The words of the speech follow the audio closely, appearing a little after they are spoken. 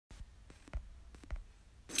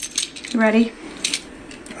Ready?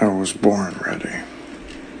 I was born ready.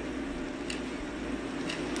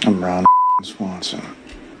 I'm Ron Swanson.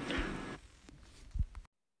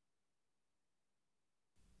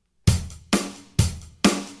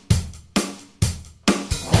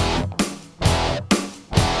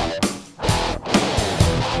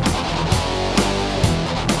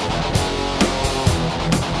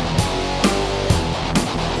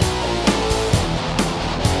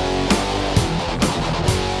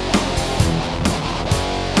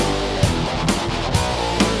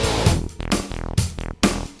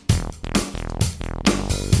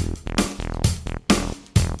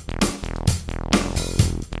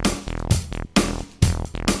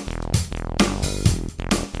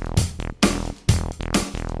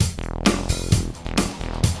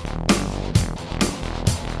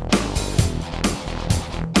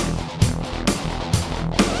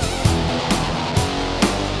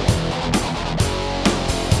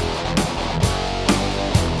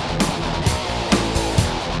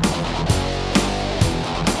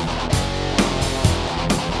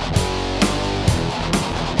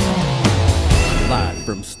 Live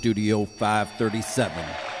from Studio 537,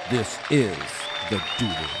 this is the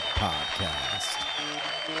Doodle Podcast.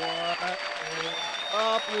 What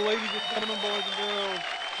up, ladies and gentlemen, boys and girls,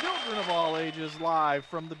 children of all ages, live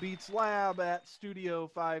from the Beats Lab at Studio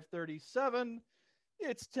 537.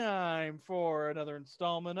 It's time for another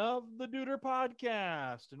installment of the Duder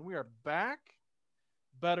Podcast, and we are back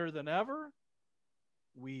better than ever.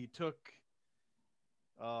 We took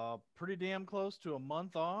pretty damn close to a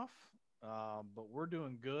month off. But we're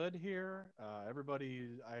doing good here.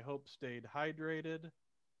 Everybody, I hope, stayed hydrated.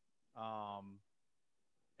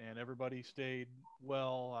 And everybody stayed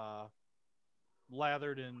well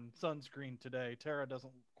lathered in sunscreen today. Tara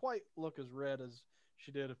doesn't quite look as red as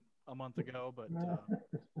she did a month ago, but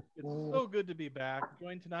it's so good to be back.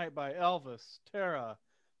 Joined tonight by Elvis, Tara,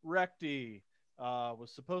 Recti.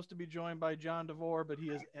 Was supposed to be joined by John DeVore, but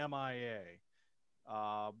he is MIA.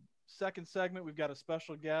 Second segment, we've got a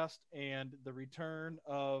special guest and the return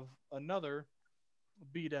of another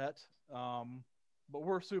BDET, but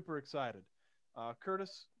we're super excited.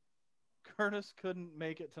 Curtis couldn't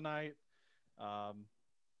make it tonight. I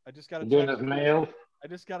just got a doing text. his mail. I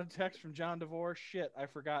just got a text from John DeVore. Shit, I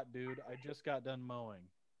forgot, dude. I just got done mowing.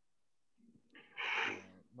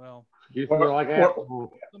 Well, You feel like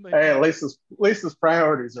Hey, at least his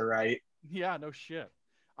priorities are right. Yeah, no shit.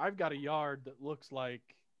 I've got a yard that looks like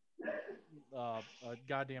a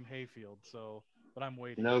goddamn hayfield, but I'm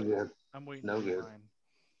waiting. No good. I'm waiting. No good. Mine.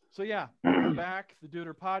 So yeah, we're back. The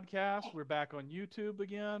Duder Podcast. We're back on YouTube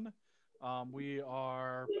again. We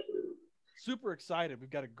are super excited.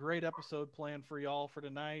 We've got a great episode planned for y'all for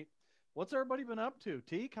tonight. What's everybody been up to?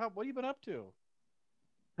 Teak, what have you been up to?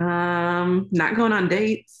 Not going on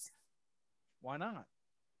dates. Why not?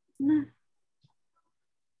 That's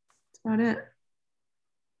about it.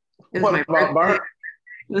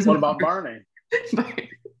 What about Barney?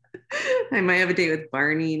 I might have a date with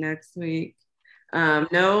Barney next week.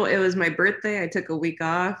 No, it was my birthday. I took a week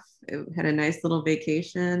off. It had a nice little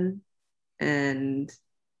vacation, and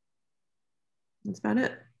that's about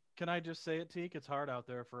it. Can I just say it, Teak? It's hard out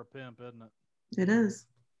there for a pimp, isn't it? It is.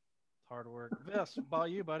 It's hard work. This,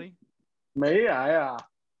 about you, buddy? Me, I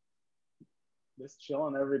just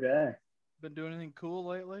chilling every day. Been doing anything cool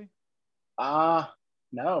lately?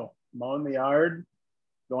 No. Mowing the yard,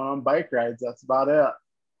 going on bike rides. That's about it.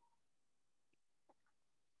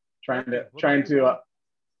 Trying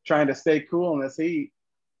to stay cool in this heat.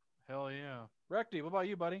 Hell yeah. Recti, what about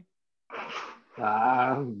you, buddy?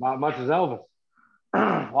 About much as Elvis.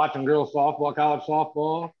 Watching girls softball, college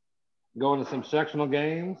softball, going to some sectional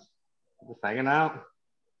games, just hanging out.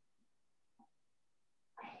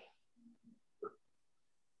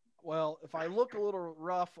 Well, if I look a little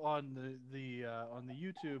rough on the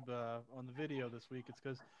YouTube on the video this week, it's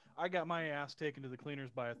because I got my ass taken to the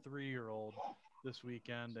cleaners by a 3-year-old this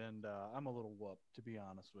weekend, and I'm a little whooped, to be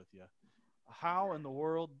honest with you. How in the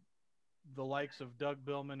world the likes of Doug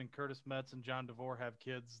Billman and Curtis Metz and John DeVore have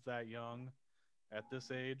kids that young at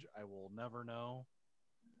this age, I will never know.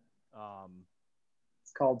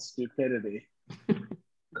 It's called stupidity.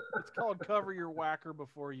 It's called cover your whacker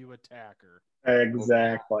before you attack her.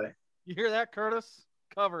 Exactly. You hear that, Curtis?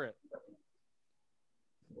 Cover it.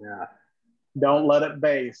 Yeah. Don't let it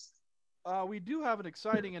baste. We do have an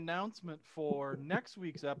exciting announcement for next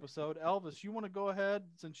week's episode. Elvis, you want to go ahead?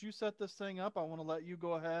 Since you set this thing up, I want to let you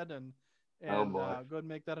go ahead and go ahead and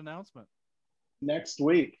make that announcement. Next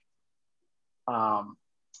week,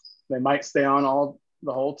 they might stay on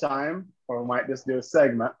the whole time, or we might just do a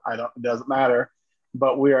segment. It doesn't matter.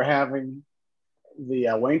 But we are having the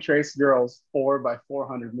Wayne Trace girls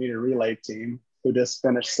 4x400 meter relay team, who just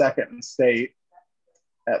finished second in state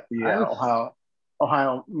at the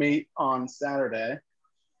Ohio meet on Saturday,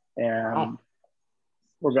 and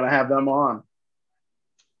we're gonna have them on.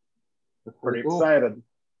 Pretty cool. excited.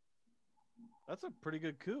 That's a pretty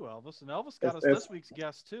good coup, Elvis. And Elvis got us this week's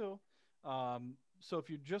guest too. So if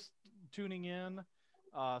you're just tuning in,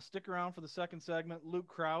 stick around for the second segment. Luke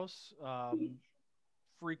Kraus,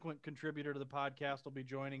 frequent contributor to the podcast, will be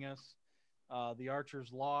joining us. The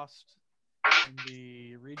Archers lost in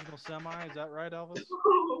the regional semi. Is that right, Elvis?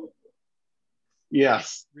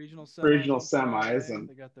 Yes. Regional semis, and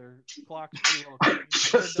they got their clocks pretty well.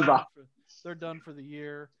 They're done for the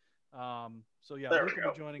year. So yeah, Luke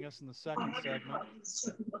will be joining us in the second segment.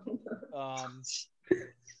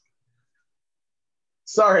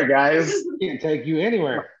 Sorry, guys. Can't take you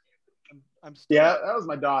anywhere. Yeah, that was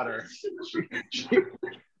my daughter. She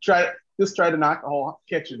tried to knock the whole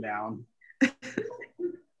kitchen down.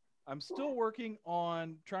 I'm still working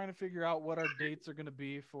on trying to figure out what our dates are going to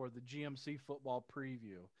be for the GMC football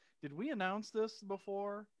preview. Did we announce this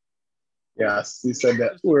before? Yes, you said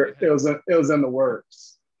that it was in the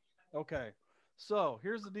works. Okay, so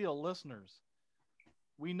here's the deal, listeners.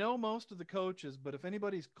 We know most of the coaches, but if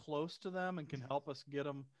anybody's close to them and can help us get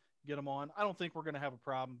them on, I don't think we're going to have a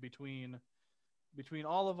problem between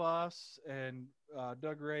all of us and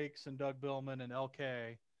Doug Rakes and Doug Billman and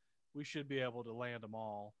LK. We should be able to land them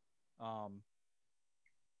all.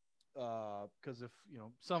 Because if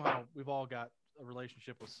somehow we've all got a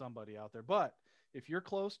relationship with somebody out there. But if you're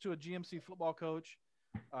close to a GMC football coach,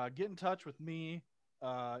 get in touch with me,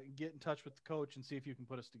 get in touch with the coach, and see if you can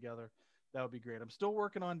put us together. That would be great. I'm still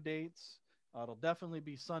working on dates. It'll definitely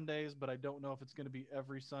be Sundays, but I don't know if it's going to be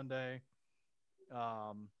every Sunday.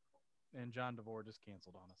 And John DeVore just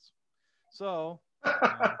canceled on us. So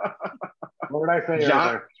what did I say?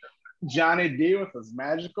 Johnny D with his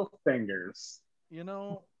magical fingers.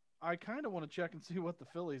 I kind of want to check and see what the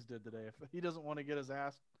Phillies did today. If he doesn't want to get his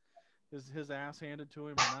ass handed to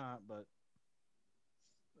him or not, but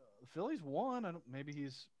the Phillies won. Maybe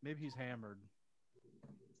he's hammered.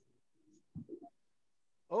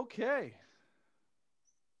 Okay.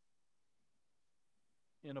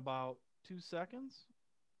 In about 2 seconds,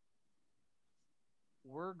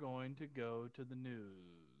 we're going to go to the news.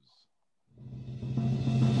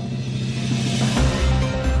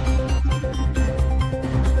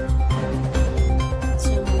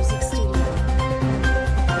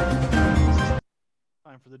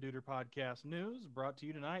 Time for the Duder Podcast News, brought to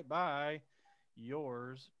you tonight by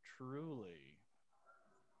yours truly.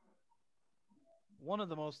 One of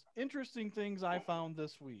the most interesting things I found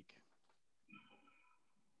this week,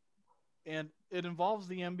 and it involves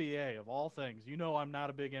the NBA of all things. I'm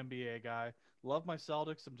not a big NBA guy. Love my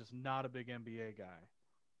Celtics. I'm just not a big NBA guy.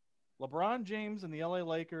 LeBron James and the LA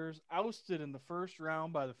Lakers ousted in the first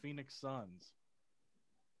round by the Phoenix Suns.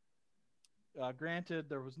 Granted,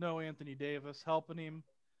 there was no Anthony Davis helping him,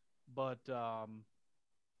 but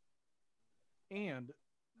and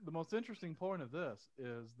the most interesting point of this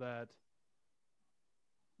is that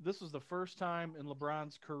this was the first time in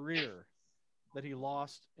LeBron's career that he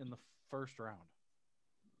lost in the first round.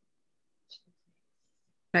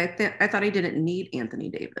 I thought he didn't need Anthony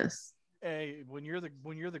Davis. Hey, when you're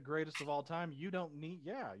the greatest of all time, you don't need.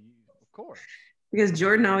 Of course. Because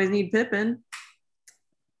Jordan always need Pippen.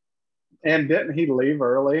 And didn't he leave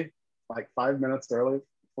early, like 5 minutes early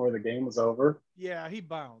before the game was over? Yeah, he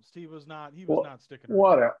bounced. He was not sticking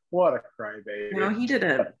around. What a crybaby. No, he did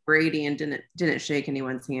a Brady and didn't shake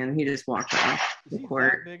anyone's hand. He just walked off the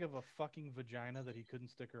court. That big of a fucking vagina that he couldn't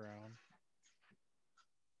stick around?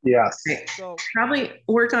 Yes. So probably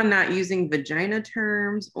work on not using vagina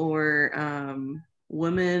terms or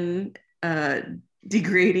women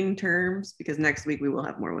degrading terms, because next week we will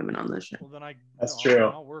have more women on this show. Well, then That's true.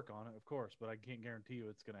 I'll work on it, of course, but I can't guarantee you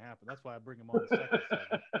it's going to happen. That's why I bring them on the second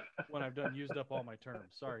segment when I've used up all my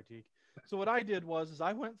terms. Sorry, Teak. So what I did was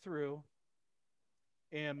I went through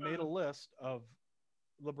and made a list of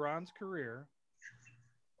LeBron's career,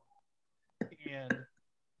 and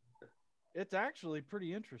it's actually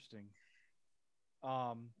pretty interesting.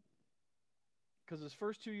 Because his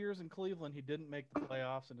first 2 years in Cleveland, he didn't make the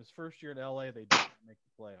playoffs, and his first year in LA, they didn't make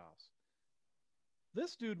the playoffs.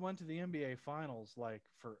 This dude went to the NBA Finals like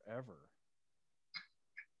forever.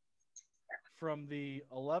 From the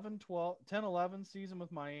 10-11 season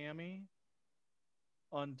with Miami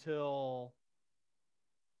until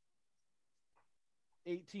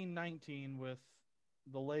 18-19 with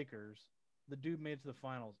the Lakers, the dude made it to the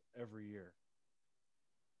finals every year.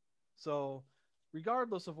 So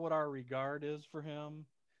regardless of what our regard is for him,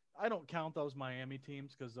 I don't count those Miami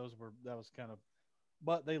teams because that was kind of,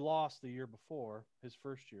 but they lost the year before his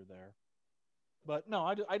first year there. But no,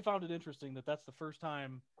 I found it interesting that that's the first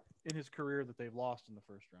time in his career that they've lost in the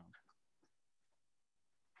first round.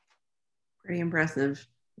 Pretty impressive,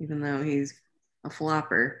 even though he's a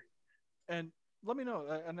flopper. And let me know.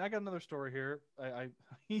 And I got another story here.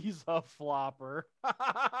 He's a flopper.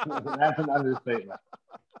 That's an understatement.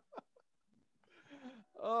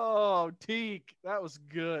 Oh, Teak, that was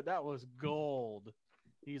good. That was gold.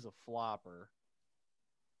 He's a flopper.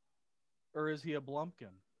 Or is he a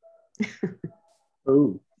Blumpkin?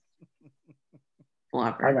 Ooh,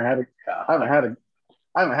 Flopper. I haven't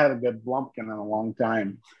had a good Blumpkin in a long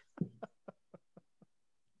time.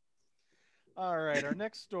 All right, our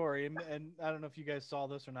next story, and I don't know if you guys saw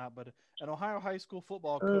this or not, but an Ohio high school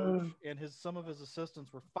football coach and some of his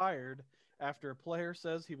assistants were fired after a player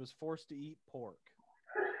says he was forced to eat pork.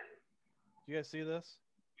 Do you guys see this?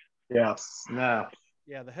 Yes. No.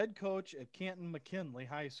 Yeah, the head coach at Canton McKinley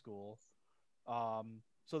High School.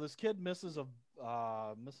 So this kid misses a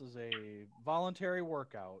voluntary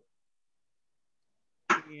workout,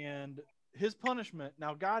 and his punishment.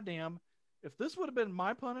 Now, goddamn, if this would have been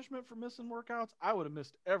my punishment for missing workouts, I would have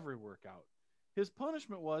missed every workout. His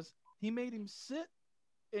punishment was he made him sit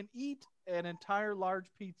and eat an entire large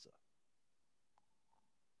pizza.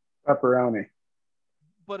 Pepperoni.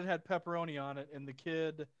 But it had pepperoni on it, and the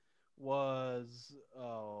kid was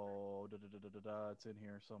it's in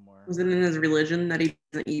here somewhere. Was it in his religion that he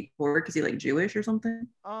doesn't eat pork? Is he like Jewish or something?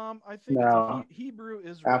 I think No. it's a Hebrew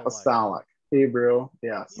Israelite. Apostolic. Hebrew.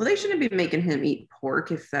 Yes. Well, they shouldn't be making him eat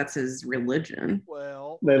pork if that's his religion.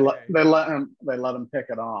 Well, They okay. let him pick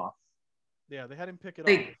it off. Yeah, they had him pick it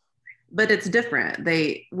off. But it's different.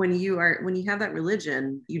 When you have that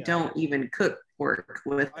religion, you don't even cook pork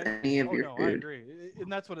with any of your food. I agree,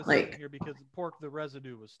 and that's what it says in here because pork, the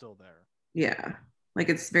residue was still there. Yeah, like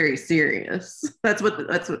it's very serious. That's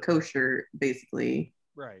what kosher basically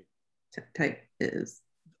right type is.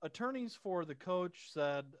 Attorneys for the coach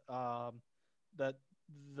said that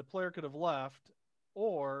the player could have left,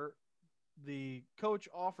 or the coach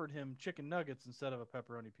offered him chicken nuggets instead of a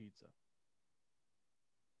pepperoni pizza.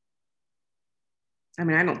 I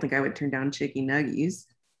mean, I don't think I would turn down chicken nuggies.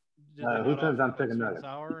 Who turns down chicken nuggets?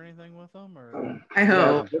 Sour or anything with them? Or I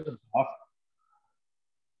hope.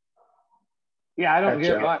 Yeah, I don't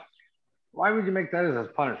get why would you make that as a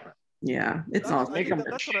punishment? Yeah, it's awesome.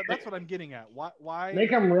 That's what I'm getting at. Why make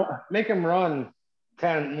him run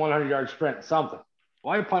 10 100-yard sprint, something.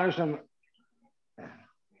 Why punish him?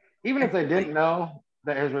 Even if they didn't know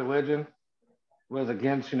that his religion was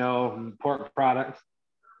against, pork products.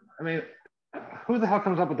 I mean, who the hell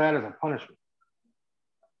comes up with that as a punishment?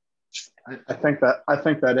 I think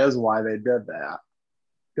that is why they did that.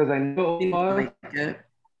 Because they knew it was.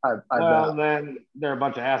 I bet. Then they're a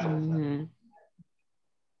bunch of assholes. Mm-hmm.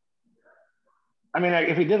 I mean,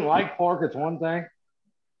 if he didn't like pork, it's one thing.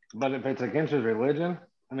 But if it's against his religion,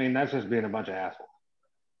 I mean, that's just being a bunch of assholes.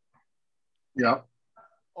 Yep.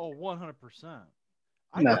 Oh, 100%.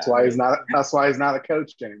 That's why he's not a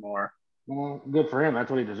coach anymore. Well, good for him.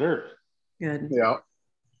 That's what he deserves. Good. Yeah.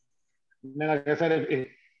 Man, like I said,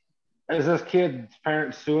 is this kid's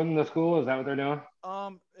parents suing the school? Is that what they're doing?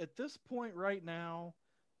 At this point right now,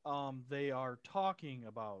 they are talking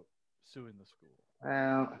about suing the school.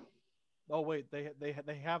 Oh wait, they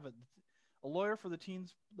haven't. A lawyer for the team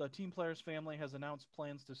player's family has announced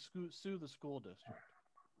plans to sue the school district.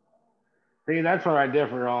 See, that's where I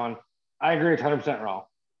differ on. I agree it's 100% wrong.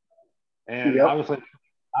 And obviously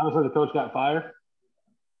the coach got fired.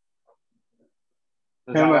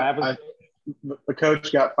 Is that what happened? The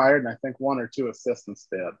coach got fired, and I think one or two assistants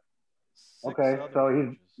did. So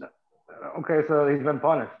he's been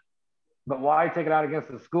punished. But why take it out against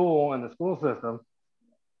the school and the school system?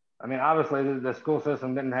 I mean, obviously the school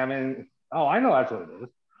system didn't have any. Oh, I know that's what it is,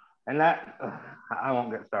 and that I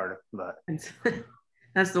won't get started. But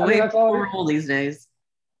that's the way people roll these days.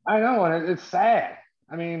 I know, and it's sad.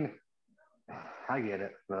 I mean, I get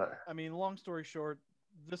it, but I mean, long story short,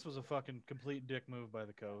 this was a fucking complete dick move by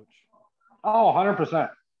the coach. Oh, 100%.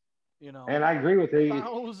 And I agree with you.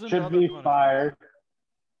 Should be fired.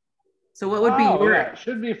 So what would be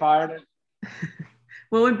should be fired.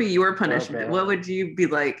 What would be your punishment? Okay. What would you be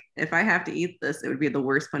like if I have to eat this? It would be the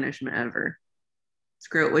worst punishment ever.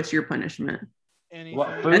 Screw it. What's your punishment?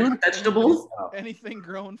 What food? Vegetables? Anything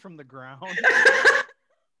grown from the ground.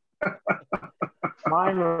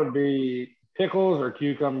 Mine would be pickles or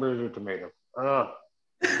cucumbers or tomatoes.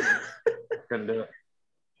 Couldn't do it.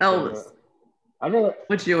 Elvis.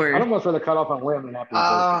 What's yours? I'd almost rather cut off a limb than have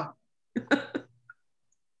to eat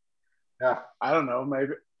Yeah, I don't know.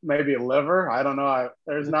 maybe liver. I don't know.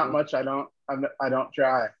 There's not much I don't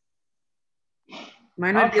try.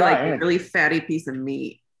 Mine would be like a really fatty piece of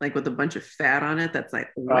meat, like with a bunch of fat on it. That's like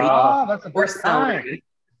white that's a or best celery. kind.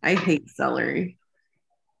 I hate celery.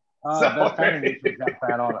 Best kind of meat got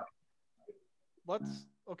fat on it.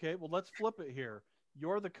 Let's flip it here.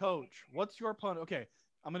 You're the coach. What's your pun? Okay,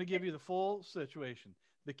 I'm going to give you the full situation.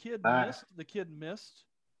 The kid missed.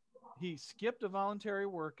 He skipped a voluntary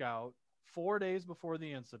workout 4 days before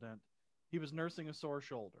the incident. He was nursing a sore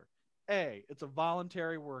shoulder. It's a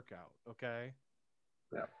voluntary workout, okay?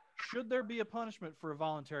 Yeah. Should there be a punishment for a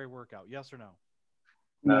voluntary workout? Yes or no?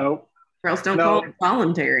 No. Or else don't call it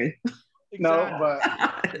voluntary. Exactly. No,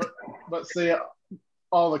 but see,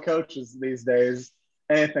 all the coaches these days,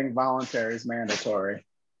 anything voluntary is mandatory.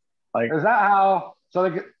 Like, is that how? So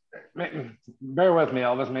bear with me,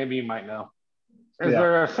 Elvis. Maybe you might know. Is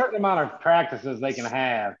there a certain amount of practices they can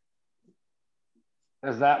have?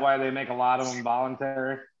 Is that why they make a lot of them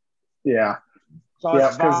voluntary? Yeah. So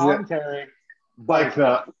it's voluntary. Like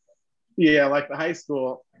the high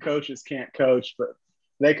school coaches can't coach, but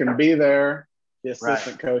they can be there. The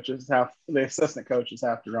assistant coaches have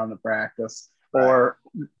to run the practice, or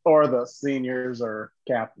the seniors or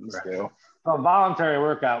captains do. So a voluntary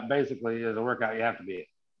workout basically is a workout you have to be in.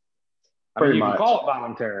 Pretty you much. can call it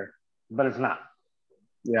voluntary, but it's not.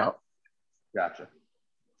 Yeah. Gotcha.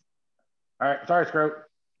 All right. Sorry, Scroat.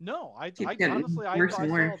 No, I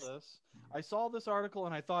saw this article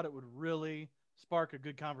and I thought it would really spark a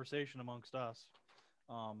good conversation amongst us.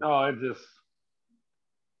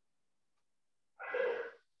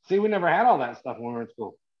 See, we never had all that stuff when we were in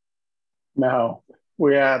school. No,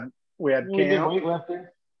 we had camp, weightlifting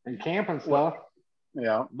and camp and stuff.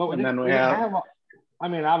 Yeah, but we didn't have.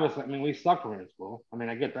 Obviously, we sucked when we were in school.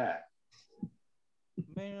 I get that.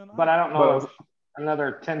 Man, but I don't know if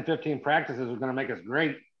another 10, 15 practices was going to make us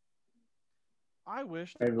great. I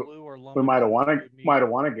wish the Blue or Lumber. We might have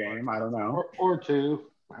won a game. I don't know. Or two.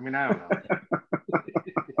 I don't know.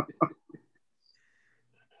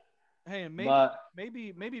 Hey, and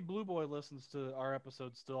maybe Blue Boy listens to our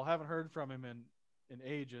episode still. Haven't heard from him in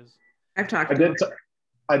ages. I've talked to him.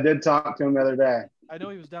 I did talk to him the other day. I know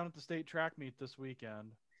he was down at the state track meet this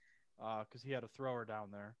weekend because he had a thrower down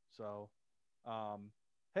there. So,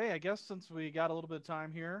 hey, I guess since we got a little bit of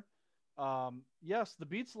time here, yes, the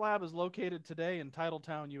Beats Lab is located today in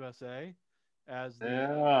Titletown, USA, as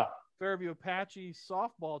the Fairview Apache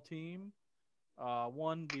softball team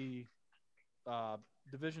won the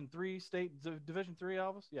Division 3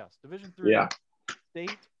 Elvis? Yes, Division 3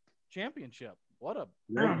 state championship. What a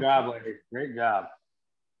great job, lady. Great job.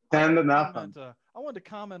 10-0. I wanted to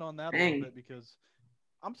comment on that a little bit because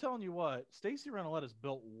I'm telling you what, Stacy Renoletta's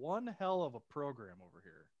built one hell of a program over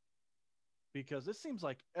here. Because it seems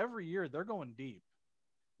like every year they're going deep.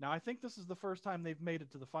 Now, I think this is the first time they've made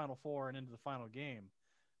it to the Final Four and into the final game.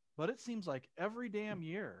 But it seems like every damn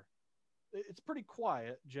year, it's pretty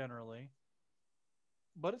quiet generally.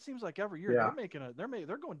 But it seems like every year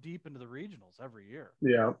they're going deep into the regionals every year.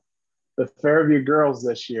 Yeah. The Fairview girls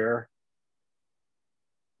this year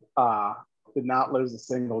did not lose a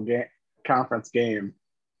single conference game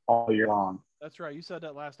all year long. That's right. You said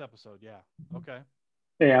that last episode. Yeah. Okay.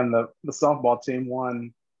 And the softball team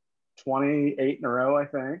won 28 in a row, I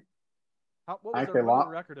think. What was their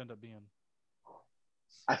record end up being?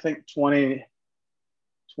 I think 28-1.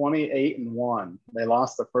 They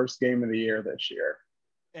lost the first game of the year this year.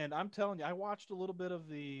 And I'm telling you, I watched a little bit of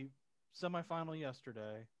the semifinal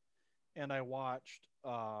yesterday, and I watched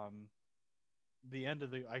the end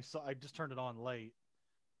of I just turned it on late,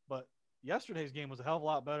 but yesterday's game was a hell of a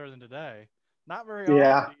lot better than today. Not very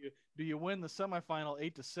often do you win the semifinal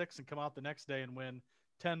 8-6 and come out the next day and win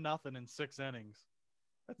 10-0 in 6 innings.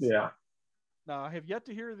 Now I have yet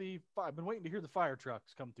to hear I've been waiting to hear the fire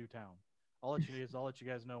trucks come through town. I'll let you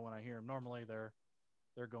guys know when I hear them. Normally they're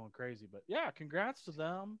going crazy, but yeah, congrats to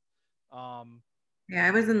them.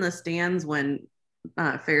 I was in the stands when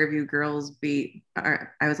Fairview girls I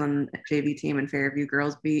was on JV team and Fairview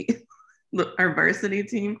girls beat our varsity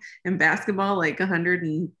team in basketball, like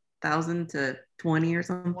 100,000 to 20 or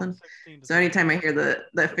something. So anytime I hear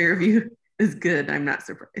that Fairview is good, I'm not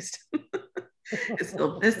surprised. It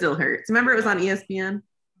still hurts. Remember, it was on ESPN.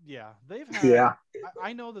 Yeah, they've had.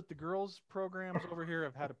 I know that the girls' programs over here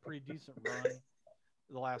have had a pretty decent run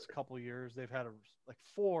the last couple of years. They've had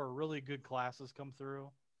 4 really good classes come through,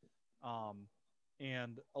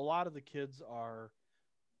 and a lot of the kids are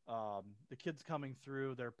coming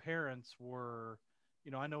through. Their parents were,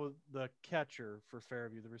 I know the catcher for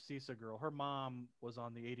Fairview, the Recisa girl. Her mom was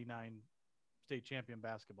on the '89 state champion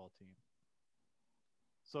basketball team.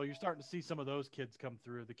 So you're starting to see some of those kids come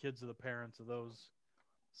through, the kids of the parents of those.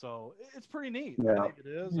 So it's pretty neat. Yeah. I think it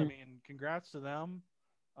is. I mean, congrats to them.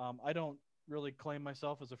 I don't really claim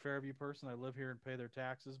myself as a Fairview person. I live here and pay their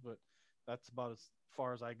taxes, but that's about as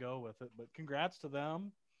far as I go with it. But congrats to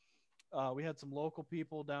them. We had some local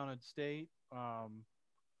people down in state. The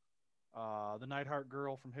Neidhart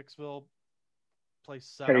girl from Hicksville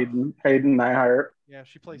placed seventh. Hayden Nyhart. Yeah,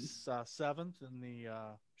 she placed seventh in the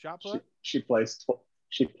shot She put. she placed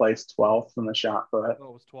she placed 12th in the shot put. Oh,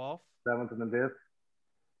 it was 12th. 7th in the disc.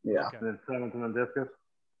 Yeah. Okay. And then 7th in the discus.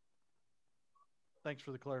 Thanks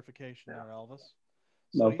for the clarification there, Elvis.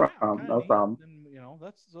 No problem. No problem. And,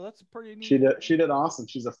 that's pretty neat. She did awesome.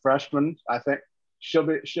 She's a freshman. I think she'll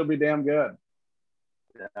be damn good.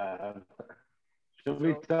 Yeah. She'll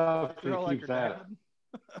be tough Throw to like keep her that.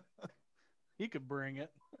 dad. He could bring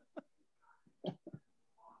it.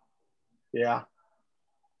 Yeah.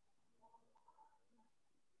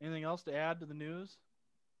 Anything else to add to the news?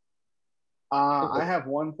 I have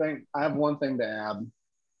one thing to add.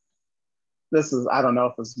 This is, I don't know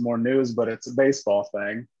if it's more news, but it's a baseball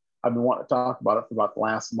thing. I've been wanting to talk about it for about the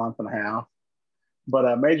last month and a half.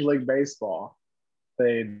 But Major League Baseball,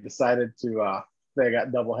 they decided to they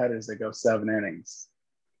got double headers that go 7 innings.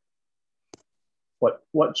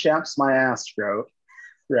 What chaps my ass,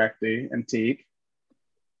 Recty and Teak.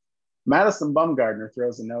 Madison Bumgarner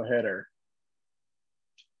throws a no-hitter,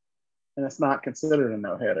 and it's not considered a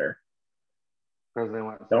no-hitter. Because they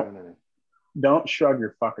went 7 innings. Don't shrug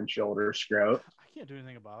your fucking shoulders, Scroat. I can't do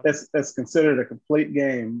anything about it. It's considered a complete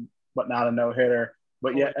game, but not a no-hitter.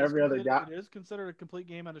 But yet every other guy. It is considered a complete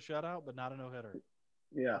game and a shutout, but not a no-hitter.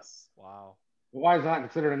 Yes. Wow. Why is it not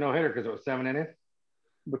considered a no-hitter? Because it was 7 innings?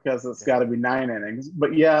 Because it's got to be 9 innings.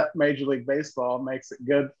 But yet Major League Baseball makes it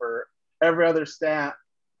good for every other stat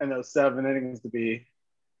in those 7 innings to be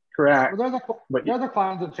correct. Well, the other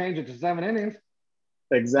clowns that change it to 7 innings.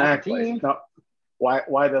 Exactly. No,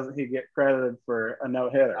 why doesn't he get credited for a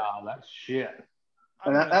no-hitter? Oh, that's shit.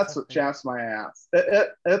 And that's what chaps my ass.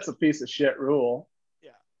 It's a piece of shit rule.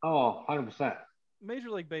 Yeah. Oh, 100%.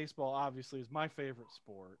 Major League Baseball obviously is my favorite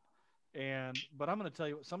sport. But I'm going to tell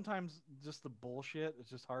you, sometimes just the bullshit is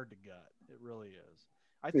just hard to gut. It really is.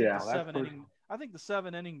 I think the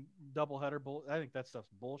 7-inning doubleheader I think that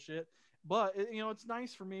stuff's bullshit. But it's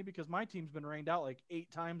nice for me because my team's been rained out like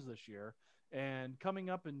 8 times this year. And coming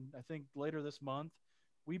up in, I think, later this month,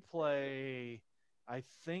 we play, I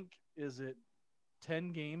think, is it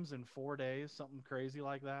 10 games in 4 days, something crazy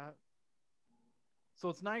like that. So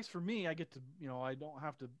it's nice for me. I get to, I don't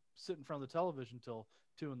have to sit in front of the television till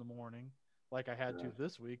 2 a.m. like I had to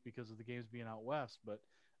this week because of the games being out west. But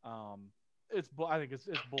I think it's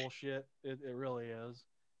bullshit. It really is.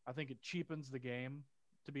 I think it cheapens the game,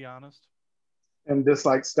 to be honest. And just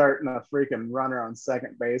like starting a freaking runner on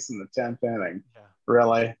second base in the 10th inning. Yeah.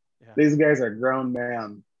 Really? Yeah. These guys are grown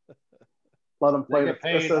men. Let them play. They get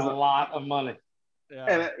paid a lot of money.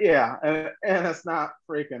 Yeah. And it's not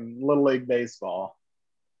freaking Little League Baseball.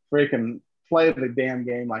 Freaking play the damn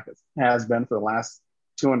game like it has been for the last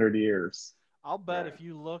 200 years. I'll bet if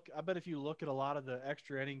you look at a lot of the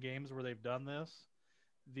extra inning games where they've done this,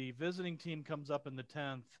 the visiting team comes up in the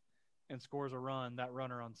 10th and scores a run, that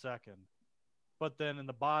runner on second. But then in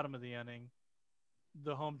the bottom of the inning,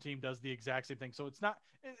 the home team does the exact same thing. So it's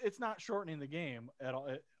not shortening the game at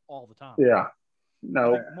all the time. Yeah.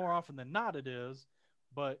 No. I think more often than not it is,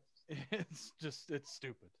 but it's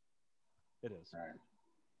stupid. It is. Right.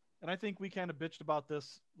 And I think we kind of bitched about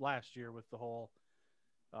this last year with the whole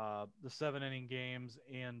the 7-inning games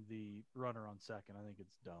and the runner on second. I think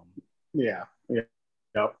it's dumb. Yeah.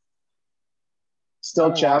 Yep.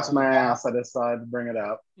 Still chaps my ass. I decided to bring it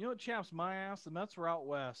up. You know what chaps my ass? The Mets were out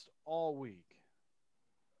west all week,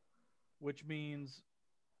 which means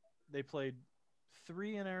they played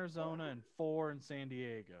 3 in Arizona and 4 in San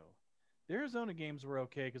Diego. The Arizona games were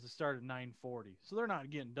okay because it started at 9:40, so they're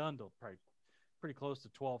not getting done till probably pretty close to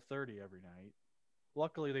 12:30 every night.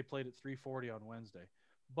 Luckily, they played at 3:40 on Wednesday.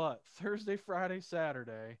 But Thursday, Friday,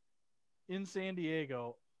 Saturday in San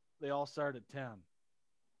Diego, they all start at 10.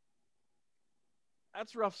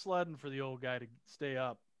 That's rough sledding for the old guy to stay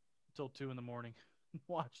up till 2 a.m. and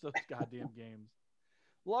watch those goddamn games.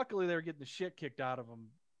 Luckily, they were getting the shit kicked out of them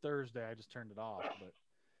Thursday. I just turned it off.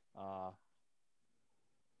 But,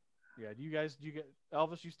 yeah, do you get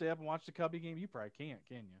Elvis, you stay up and watch the Cubby game? You probably can't,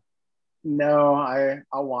 can you? No,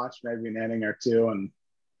 I'll watch maybe an inning or two and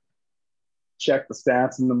check the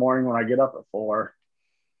stats in the morning when I get up at 4.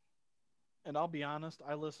 And I'll be honest,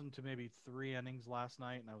 I listened to maybe 3 innings last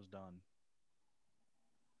night and I was done.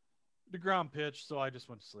 DeGrom pitched, so I just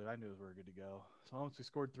went to sleep. I knew we were good to go. So once we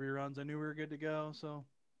scored 3 runs, I knew we were good to go. So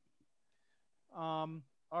All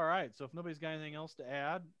right. So if nobody's got anything else to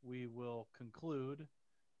add, we will conclude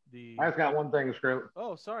the. I just got one thing, Screw.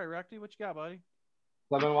 Oh, sorry, Recty. What you got, buddy?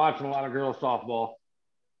 I've been watching a lot of girls softball,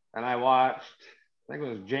 and I watched, I think it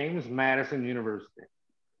was James Madison University,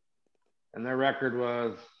 and their record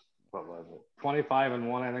was, what was it,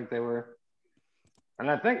 25-1, I think they were.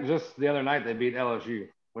 And I think just the other night they beat LSU,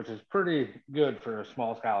 which is pretty good for a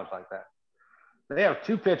small college like that. They have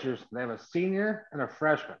two pitchers. They have a senior and a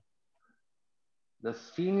freshman. The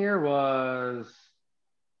senior was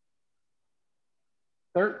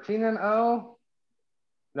 13-0.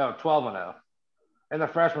 No, 12-0. And the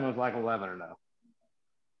freshman was like 11-0.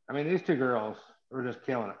 I mean, these two girls were just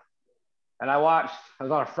killing it. And I watched, it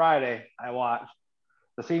was on a Friday, I watched.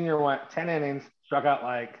 The senior went 10 innings, struck out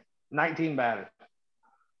like 19 batters.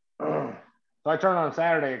 So I turned on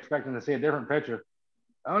Saturday expecting to see a different pitcher.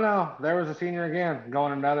 Oh no, there was a senior again,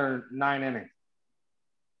 going another 9 innings.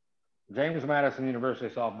 James Madison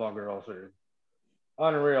University softball girls are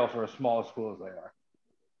unreal for as small a school as they are.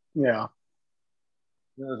 Yeah.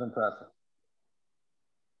 It was impressive.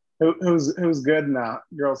 Who's good in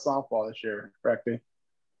girls softball this year, Recty?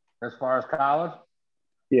 As far as college?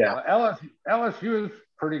 Yeah. Well, LSU is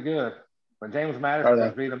pretty good. But James Madison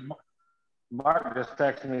just beat them. Mark just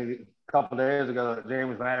texted me a couple days ago that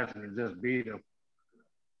James Madison just beat him.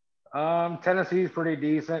 Tennessee's pretty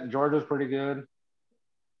decent. Georgia's pretty good.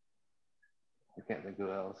 I can't think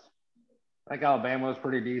who else. I think Alabama's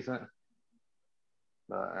pretty decent.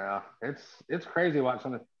 But yeah, it's crazy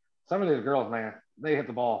watching some of these girls, man. They hit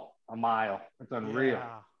the ball a mile. It's unreal.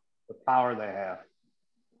 Yeah. The power they have.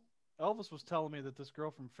 Elvis was telling me that this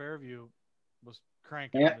girl from Fairview was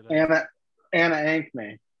cranking today. Anna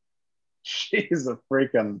Ankney. She's a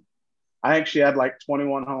freaking. I think she had like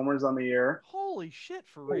 21 homers on the year. Holy shit,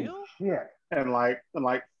 for real? Yeah. And like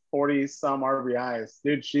 40 some RBIs.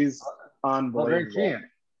 Dude, she's unbelievable.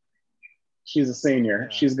 She's a senior.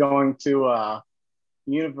 Yeah. She's going to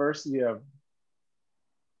University of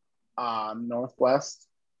Northwest,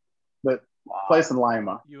 but place in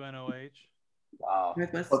Lima. UNOH. Wow.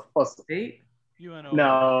 Northwest State? UNOH.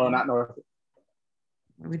 No, not North.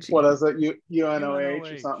 What is it?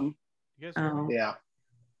 UNOH or something? Oh. Yeah.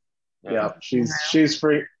 Yeah, she's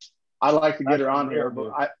free. I'd like to get her on here,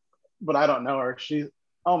 but I don't know her.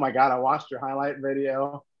 Oh my God, I watched her highlight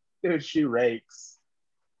video. Dude, she rakes.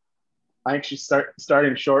 I think she's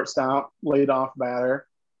starting shortstop, leadoff batter.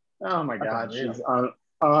 Oh my God, she's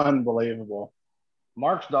unbelievable.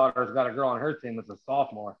 Mark's daughter's got a girl on her team that's a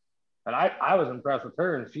sophomore, and I was impressed with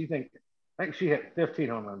her. And I think she hit 15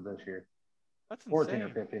 home runs this year. That's 14 insane.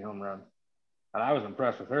 or 15 home runs, and I was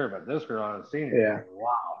impressed with her. But this girl on a senior, yeah,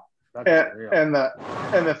 wow. And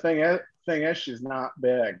the thing is, she's not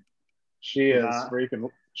big. She is freaking.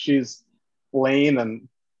 She's lean and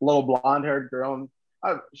little blonde-haired girl.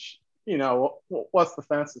 And what's the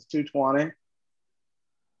fence? Is 220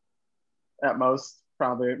 at most,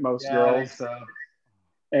 probably most girls. I think so.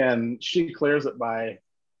 And she clears it by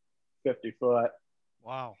 50 foot.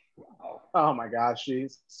 Wow. Oh my gosh, she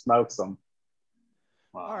smokes them.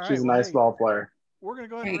 Wow. All right, she's a nice ball player. We're gonna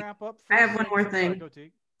go ahead and wrap up. I have one more thing.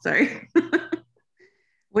 Sorry.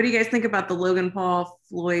 What do you guys think about the Logan Paul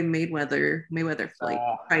Floyd Mayweather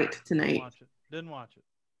fight tonight? Didn't watch it.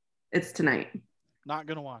 It's tonight. Not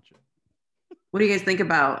gonna watch it. What do you guys think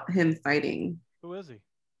about him fighting? Who is he?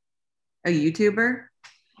 A YouTuber.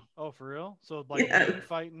 Oh, for real? So like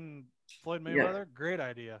fighting Floyd Mayweather? Yeah. Great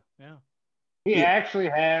idea. Yeah. He actually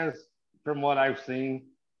has, from what I've seen,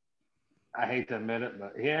 I hate to admit it,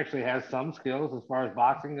 but he actually has some skills as far as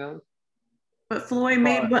boxing goes. But Floyd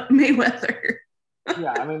Mayweather.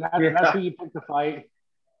 Yeah, I mean, that's who you pick to fight.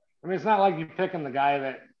 I mean, it's not like you're picking the guy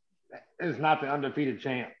that is not the undefeated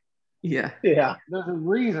champ. Yeah. Yeah. There's a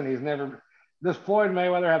reason he's never. Does Floyd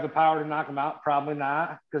Mayweather have the power to knock him out? Probably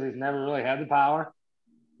not, because he's never really had the power.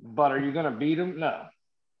 But are you going to beat him? No.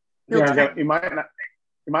 Yeah, you might not.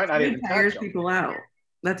 You might not even tires people out.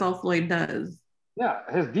 That's all Floyd does. Yeah,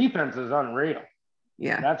 his defense is unreal.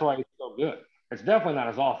 Yeah, that's why he's so good. It's definitely not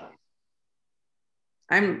his offense.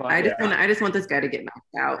 I just want this guy to get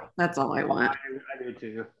knocked out. That's all I want. I do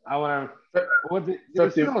too. I want to. Did he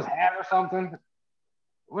steal his hat or something?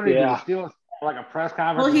 What did he do? Steal his, like a press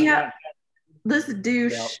conference? Well, this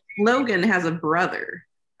douche Logan has a brother.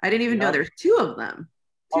 I didn't even know there's two of them.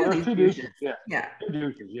 Two douches. Yeah. Two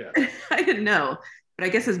douches. Yeah. I didn't know. But I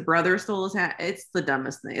guess his brother stole his hat. It's the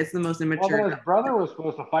dumbest thing. It's the most immature. Well, his brother was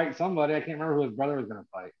supposed to fight somebody. I can't remember who his brother was going to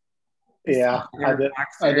fight. Yeah, I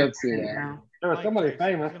did see that. There was somebody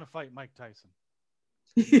famous. He's going to fight Mike Tyson.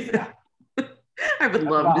 Yeah. I would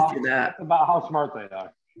love to see that. That's about how smart they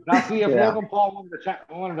are. Now, see, if Logan Paul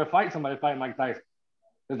wanted to fight somebody fighting Mike Tyson,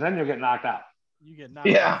 because then you'll get knocked out. You get knocked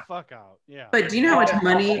the fuck out. Yeah. But do you know how much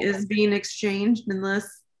money is being exchanged in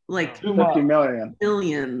this? Like 50 million.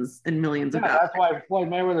 Millions and millions of dollars. That's why Floyd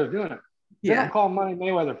Mayweather's doing it. They don't call money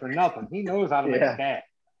Mayweather for nothing. He knows how to make a cash.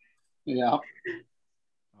 Yeah.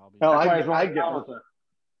 Hell, I'd get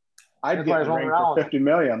in the ring for 50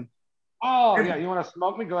 million. Oh, yeah. You want to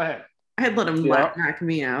smoke me? Go ahead. I'd let him knock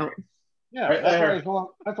me out. Yeah, that's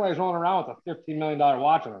why he's rolling around with a $15 million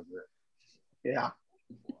watch on his wrist. Yeah.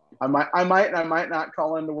 I might not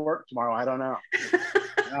call in to work tomorrow. I don't know.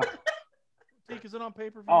 Teak, is it on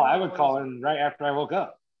pay-per-view? Oh, I would call in right after I woke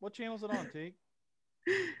up. What channel is it on, Teak?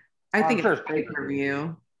 I think it's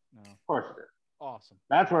pay-per-view. No. Of course it is. Awesome.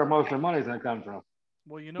 That's where most of their money's going to come from.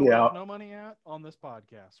 Well, you know where there's no money at? On this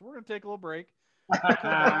podcast. So we're going to take a little break. We'll come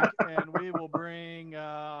back and we will bring,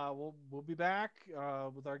 we'll be back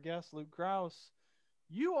with our guest, Luke Krause.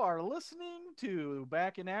 You are listening to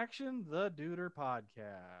Back in Action, the Duder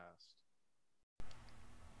Podcast.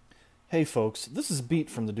 Hey folks, this is Beat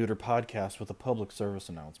from the Duder Podcast with a public service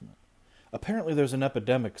announcement. Apparently there's an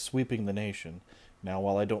epidemic sweeping the nation. Now,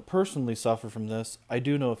 while I don't personally suffer from this, I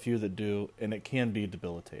do know a few that do, and it can be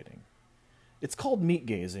debilitating. It's called meat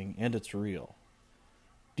gazing, and it's real.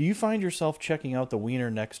 Do you find yourself checking out the wiener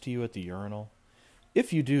next to you at the urinal?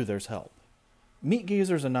 If you do, there's help. Meat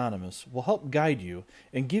Gazers Anonymous will help guide you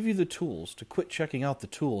and give you the tools to quit checking out the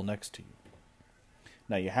tool next to you.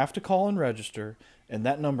 Now, you have to call and register, and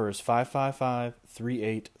that number is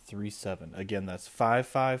 555-3837. Again, that's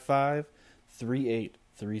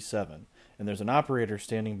 555-3837. And there's an operator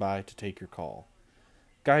standing by to take your call.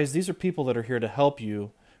 Guys, these are people that are here to help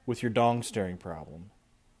you with your dong staring problem.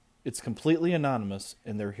 It's completely anonymous,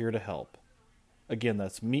 and they're here to help. Again,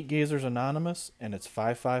 that's Meat Gazers Anonymous, and it's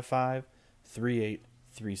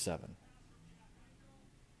 555-3837.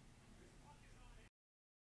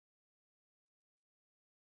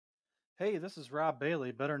 Hey, this is Rob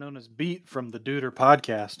Bailey, better known as Beat from the Duder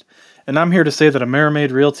Podcast, and I'm here to say that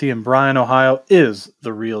Amerimaid Realty in Bryan, Ohio is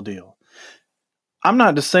the real deal. I'm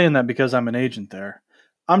not just saying that because I'm an agent there.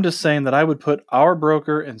 I'm just saying that I would put our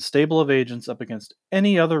broker and stable of agents up against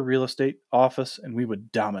any other real estate office and we would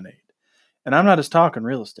dominate. And I'm not just talking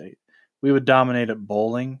real estate. We would dominate at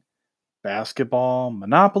bowling, basketball,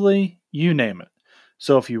 Monopoly, you name it.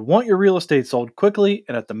 So if you want your real estate sold quickly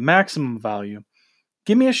and at the maximum value,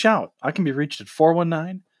 give me a shout. I can be reached at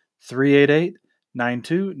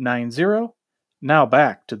 419-388-9290. Now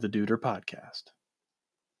back to the Duder Podcast.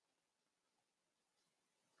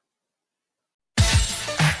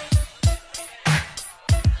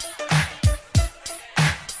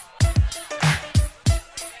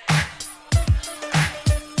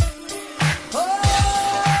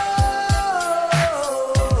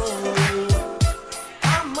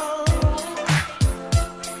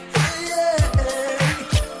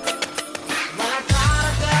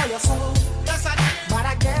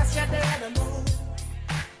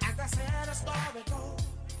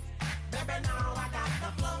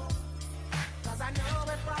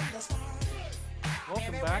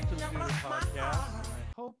 Welcome back to the Duder Podcast. I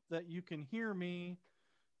hope that you can hear me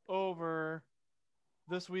over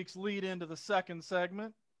this week's lead into the second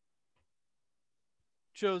segment.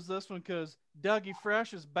 Chose this one because Dougie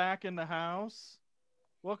Fresh is back in the house.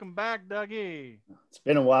 Welcome back, Dougie. It's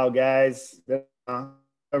been a while, guys. I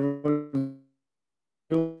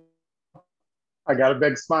got a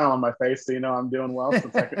big smile on my face, so you know I'm doing well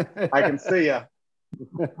since I can see you.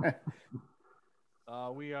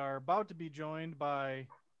 We are about to be joined by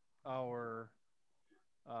our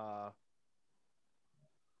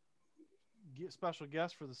special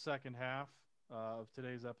guest for the second half of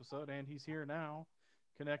today's episode, and he's here now,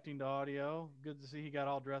 connecting to audio. Good to see he got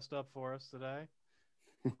all dressed up for us today.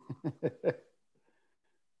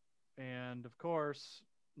 And, of course,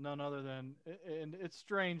 none other than – and it's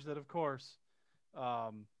strange that, of course,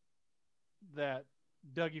 that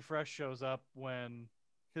Dougie Fresh shows up when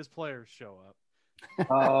his players show up.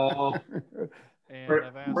 Oh, and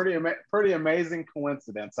pretty amazing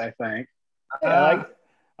coincidence, I think. I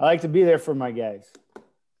like to be there for my guys.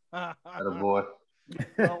 Attaboy.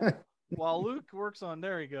 Well, while Luke works on,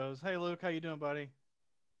 there he goes. Hey, Luke, how you doing, buddy?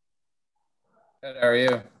 Good, how are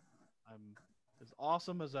you? I'm as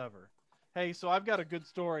awesome as ever. Hey, so I've got a good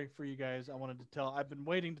story for you guys I wanted to tell. I've been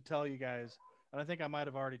waiting to tell you guys, and I think I might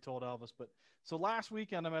have already told Elvis, but so last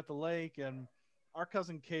weekend I'm at the lake, and our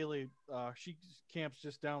cousin Kaylee, she camps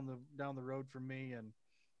just down the road from me, and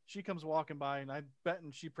she comes walking by, and I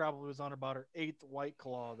betting she probably was on about her 8th White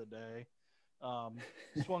Claw of the day.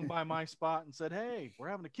 Swung by my spot and said, "Hey, we're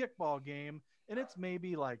having a kickball game and it's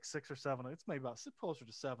maybe like 6 or 7. It's maybe about closer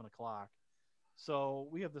to 7 o'clock. So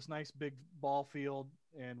we have this nice big ball field,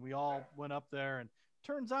 and we all went up there, and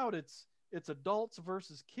turns out it's adults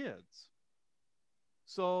versus kids.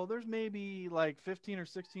 So there's maybe like 15 or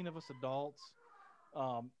 16 of us adults.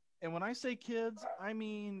 And when I say kids, I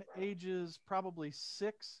mean ages probably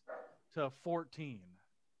 6 to 14.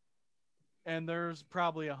 And there's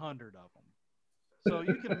probably 100 of them. So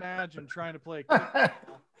you can imagine trying to play kickball.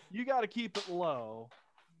 You got to keep it low.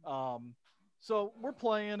 So we're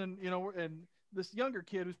playing, and and this younger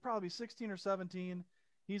kid who's probably 16 or 17,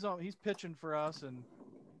 he's pitching for us, and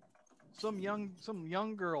some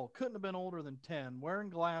young girl couldn't have been older than 10, wearing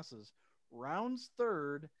glasses, rounds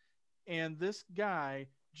third, and this guy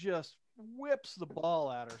just whips the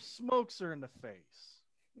ball at her, smokes her in the face.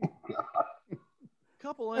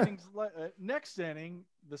 Couple innings, next inning,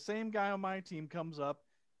 the same guy on my team comes up,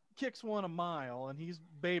 kicks one a mile, and he's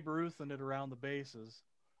Babe Ruthin it around the bases.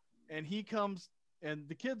 And he comes, and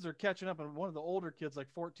the kids are catching up, and one of the older kids,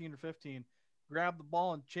 like 14 or 15, grabbed the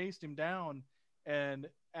ball and chased him down. And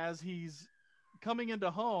as he's coming into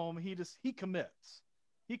home, he commits.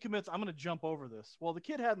 He commits, I'm going to jump over this. Well, the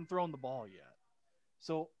kid hadn't thrown the ball yet.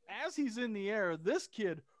 So as he's in the air, this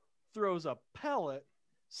kid throws a pellet,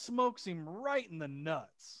 smokes him right in the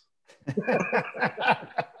nuts.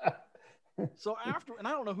 So after, and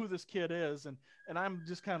I don't know who this kid is, and I'm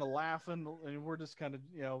just kind of laughing, and we're just kind of,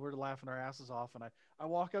 we're laughing our asses off. And I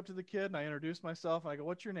walk up to the kid, and I introduce myself, and I go,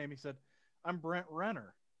 "What's your name?" He said, "I'm Brent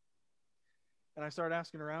Renner." And I started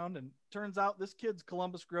asking around, and turns out this kid's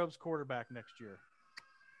Columbus Grove's quarterback next year.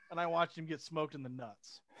 And I watched him get smoked in the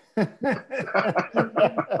nuts.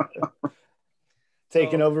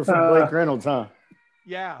 Taking over from Blake Reynolds, huh?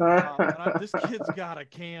 Yeah, this kid's got a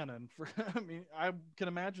cannon. I can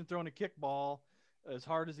imagine throwing a kickball as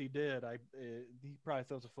hard as he did. He probably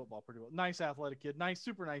throws a football pretty well. Nice athletic kid,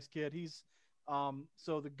 super nice kid. He's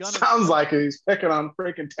so the gunner sounds like he's picking on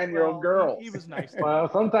freaking 10-year-old girls. He was nice. Well,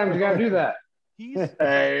 sometimes you gotta do that. He's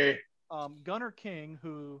hey, Gunner King,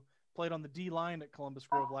 who played on the D line at Columbus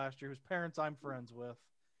Grove last year, whose parents I'm friends with.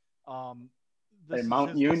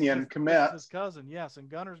 Mount Union commit. This is his cousin, yes, and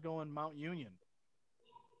Gunner's going Mount Union.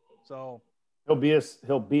 So he'll be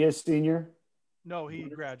a senior. No, he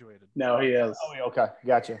graduated. No, he is. Oh, okay,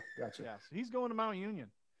 gotcha. Yes, he's going to Mount Union.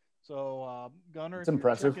 So Gunner, it's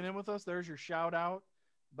impressive. Checking in with us. There's your shout out.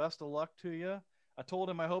 Best of luck to you. I told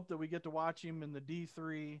him I hope that we get to watch him in the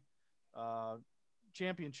D3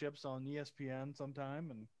 championships on ESPN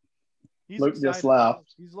sometime, and he's Luke excited. Just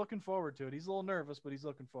left. He's looking forward to it. He's a little nervous, but he's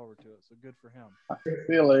looking forward to it. So good for him.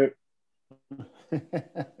 See you, Luke.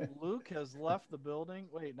 Luke has left the building.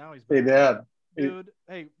 Wait, now he's back. He did. Dude,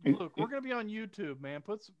 hey, Luke, we're gonna be on YouTube, man.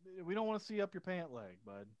 We don't want to see up your pant leg,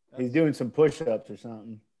 bud. He's doing some push-ups or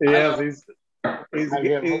something. Yeah, he's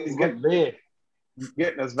getting big. He's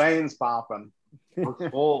getting his veins popping. Looks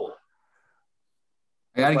full.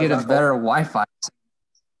 I gotta get a better Wi-Fi.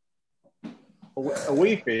 A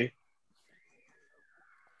Wi-Fi.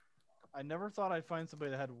 I never thought I'd find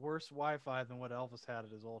somebody that had worse Wi-Fi than what Elvis had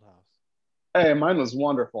at his old house. Hey, mine was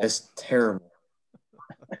wonderful. It's terrible.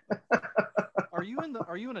 Are you in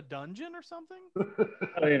a dungeon or something?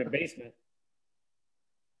 In a basement.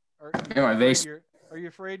 In my basement. Are you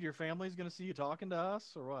afraid your family's going to see you talking to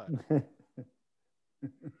us or what?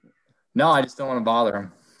 No, I just don't want to bother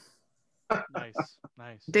them. Nice.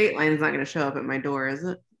 Dateline's not going to show up at my door, is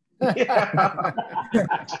it? Yeah.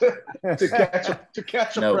 to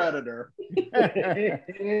catch a predator.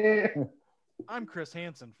 I'm Chris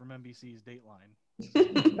Hansen from NBC's Dateline.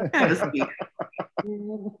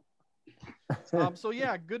 So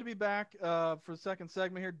yeah, good to be back for the second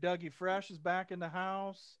segment here. Dougie Fresh is back in the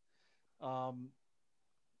house. We're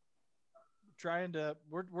trying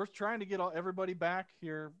to get everybody back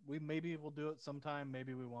here. Maybe we'll do it sometime,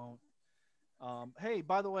 maybe we won't. Hey,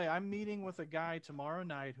 by the way, I'm meeting with a guy tomorrow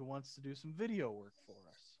night who wants to do some video work for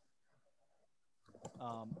us.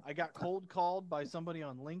 I got cold called by somebody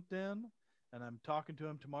on LinkedIn, and I'm talking to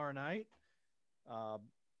him tomorrow night.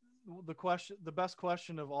 The best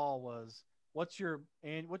question of all was, what's your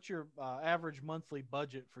average monthly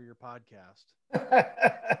budget for your podcast?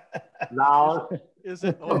 No. Is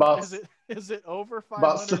it over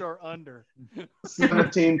 500 or under?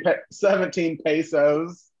 17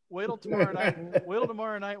 pesos. Wait till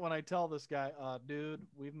tomorrow night when I tell this guy, dude,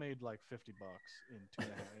 we've made like $50 in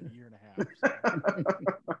a year and a half.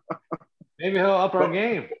 Maybe he'll up our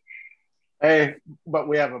game. Hey, but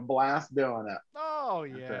we have a blast doing it. Oh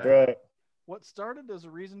yeah. Right. What started as a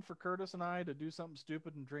reason for Curtis and I to do something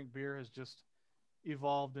stupid and drink beer has just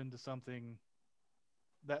evolved into something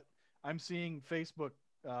that I'm seeing Facebook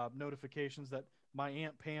notifications that my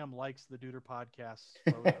Aunt Pam likes the Duder podcast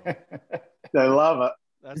photo. They love it.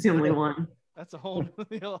 That's the only one. That's a whole,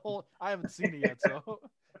 I haven't seen it yet, so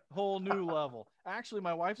whole new level. Actually,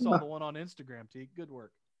 my wife saw the one on Instagram, T. Good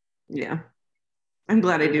work. Yeah. I'm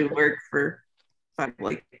glad I do work for 5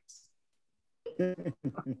 likes.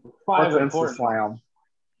 What's Insta Slam?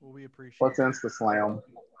 Well, we appreciate What's Insta Slam?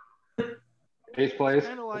 Face plays.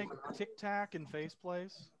 Kind of like Tic Tac and Face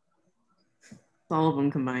Plays. All of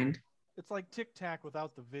them combined. It's like Tic Tac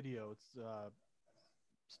without the video. It's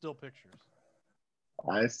still pictures.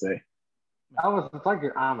 I see. It's like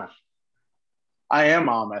you're Amish. I am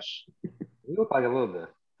Amish. You look like a little bit.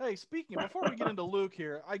 Hey, before we get into Luke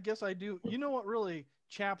here, I guess I do. You know what really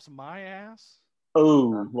chaps my ass?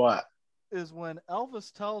 Oh, what? Is when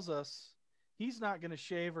Elvis tells us he's not going to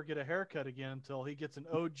shave or get a haircut again until he gets an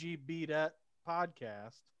OG Beat at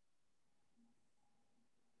podcast.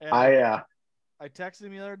 And I texted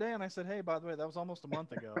him the other day and I said, hey, by the way, that was almost a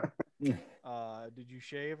month ago. Did you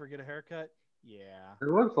shave or get a haircut? Yeah. It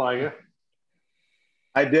looks like it.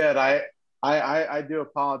 I did. I do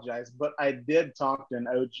apologize, but I did talk to an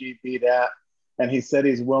OG BDAT, and he said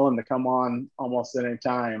he's willing to come on almost any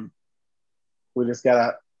time. We just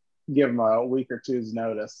gotta give him a week or two's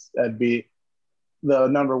notice. That'd be the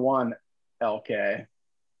number one LK.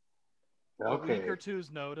 A week or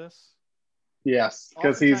two's notice. Yes,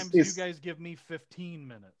 because he's you guys give me 15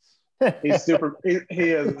 minutes. He's super. He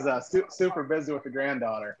is super busy with the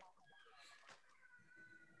granddaughter.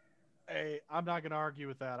 Hey, I'm not going to argue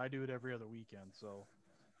with that. I do it every other weekend, so.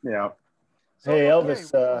 Yeah. So, hey, Elvis.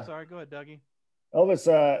 Sorry, go ahead, Dougie.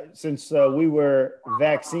 Elvis, since we were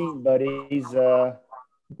vaccine buddies,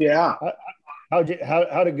 yeah. How'd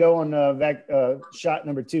it go on shot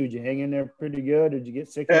number 2? Did you hang in there pretty good? Did you get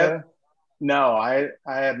sick at all? No, I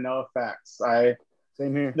had no effects.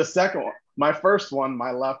 Same here. The second one, my first one,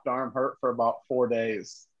 my left arm hurt for about 4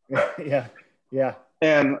 days. Yeah.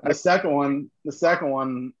 And the second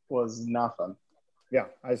one was nothing. Yeah,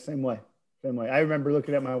 same way. I remember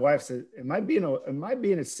looking at my wife, said, "Am I being a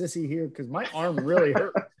sissy here? Because my arm really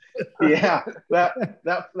hurt." Yeah,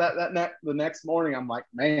 the next morning, I'm like,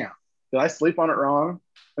 man, did I sleep on it wrong?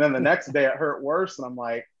 And then the next day, it hurt worse, and I'm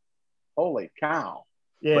like, holy cow!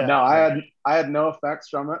 Yeah. But no, I had no effects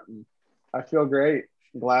from it, and I feel great.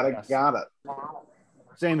 I'm glad I got it.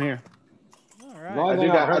 Same here. All right.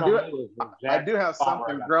 I do have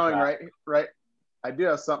something growing right. I do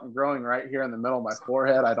have something growing right here in the middle of my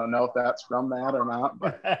forehead. I don't know if that's from that or not.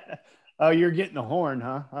 But... Oh, you're getting a horn,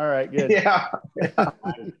 huh? All right, good. Yeah.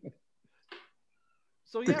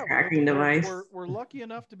 So yeah, we're lucky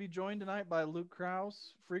enough to be joined tonight by Luke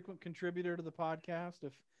Krause, frequent contributor to the podcast.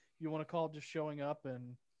 If you want to call it just showing up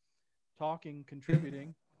and talking,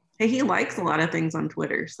 contributing. Hey, he likes a lot of things on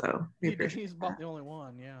Twitter, so he's about the only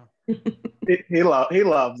one. Yeah. he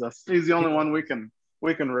loves us. He's the only one we can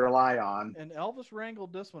rely on. And Elvis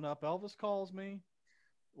wrangled this one up. Elvis calls me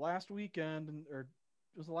last weekend, or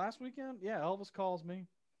was it last weekend? Yeah, Elvis calls me.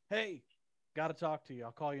 Hey, got to talk to you.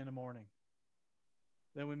 I'll call you in the morning.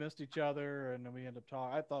 Then we missed each other, and then we ended up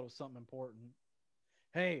talking. I thought it was something important.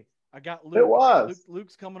 Hey, I got Luke. It was.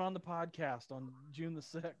 Luke's coming on the podcast on June the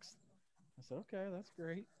 6th. I said, okay, that's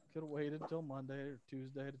great. Could have waited until Monday or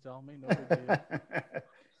Tuesday to tell me. No big deal.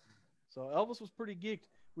 So Elvis was pretty geeked.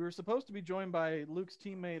 We were supposed to be joined by Luke's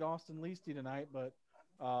teammate Austin Leasty tonight, but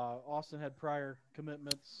Austin had prior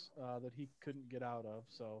commitments that he couldn't get out of.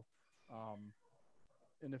 So,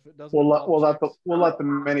 and if it doesn't, we'll let the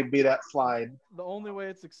mini be that slide. The only way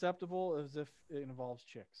it's acceptable is if it involves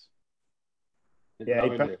chicks. Yeah,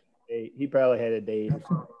 he probably had a date.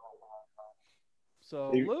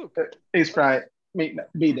 So Luke, he's probably meeting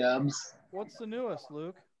B-dubs. What's the newest,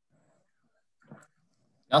 Luke?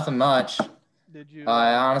 Nothing much. Did you?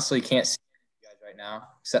 I honestly can't see you guys right now,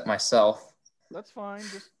 except myself. That's fine.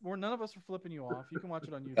 None of us are flipping you off. You can watch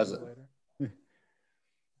it on YouTube later.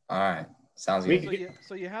 All right, sounds good.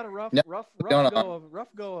 So you had a rough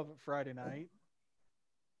go of it Friday night.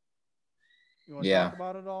 You want to talk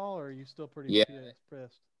about it all, or are you still pretty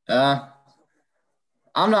pissed?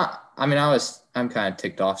 I'm not. I mean, I'm kind of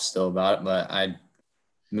ticked off still about it, but I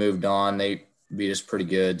moved on. They beat us pretty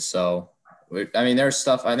good, so. I mean, there's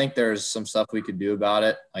stuff. I think there's some stuff we could do about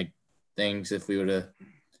it, like things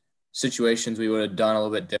situations we would have done a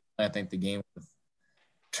little bit differently. I think the game would have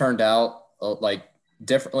turned out like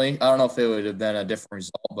differently. I don't know if it would have been a different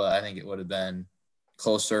result, but I think it would have been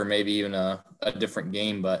closer, maybe even a different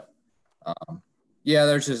game. But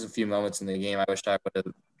there's just a few moments in the game I wish I would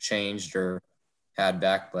have changed or had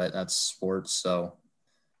back, but that's sports. So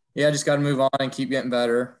I just got to move on and keep getting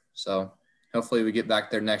better. So hopefully we get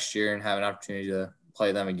back there next year and have an opportunity to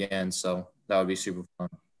play them again. So that would be super fun.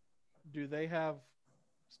 Do they have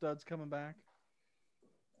studs coming back?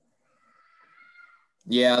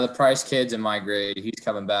 Yeah, the Price kid's in my grade. He's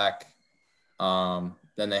coming back.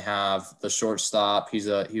 Then they have the shortstop. He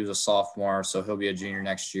was a sophomore, so he'll be a junior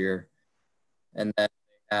next year. And then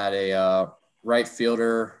they had a right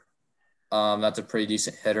fielder. That's a pretty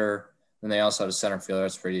decent hitter. And they also had a center fielder.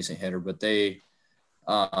 That's a pretty decent hitter. But they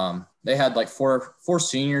had like four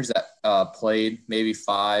seniors that played, maybe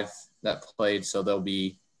 5 that played, so they'll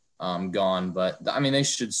be gone. But I mean, they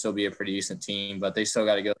should still be a pretty decent team. But they still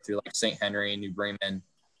got to go through like St. Henry and New Bremen,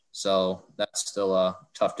 so that's still a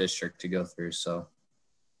tough district to go through. So.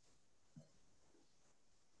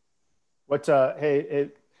 What's hey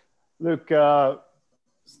Luke, what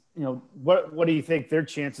do you think their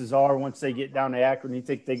chances are once they get down to Akron? You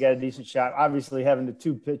think they got a decent shot? Obviously, having the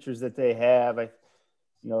 2 pitchers that they have, I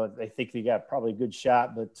think they got probably a good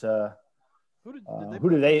shot. But who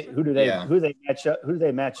do they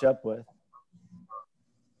match up with?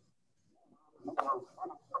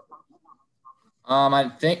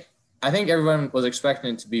 I think everyone was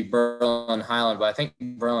expecting it to be Berlin Highland, but I think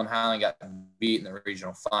Berlin Highland got beat in the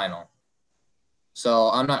regional final. So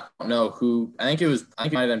I don't know who. I think it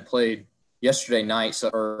might have been played yesterday night,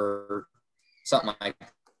 or something like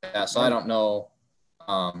that. So I don't know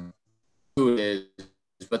who it is,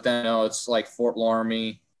 but then I know it's like Fort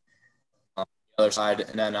Loramie on the other side,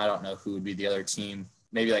 and then I don't know who would be the other team.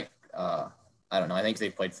 Maybe like I don't know. I think they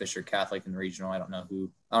played Fisher Catholic in the regional. I don't know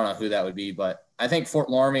who that would be, but I think Fort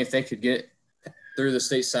Loramie, if they could get through the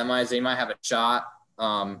state semis, they might have a shot.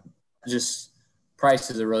 Just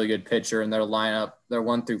Price is a really good pitcher, and their lineup, their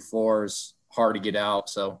 1 through 4 is hard to get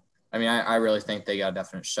out. So, I mean, I really think they got a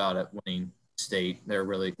definite shot at winning state. They're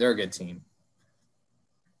a good team.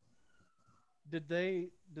 Did they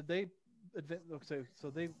okay,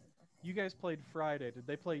 so you guys played Friday. Did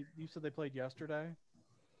they play? You said they played yesterday?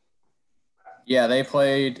 Yeah, they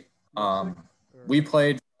played. We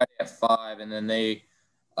played Friday at 5, and then they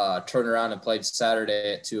turned around and played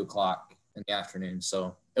Saturday at 2:00 in the afternoon.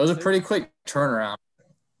 So it was a pretty quick turnaround.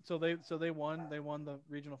 So they won. They won the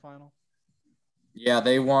regional final. Yeah,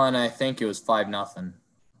 they won. I think it was 5-0.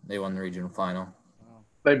 They won the regional final. Wow.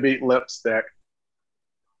 They beat Lipstick.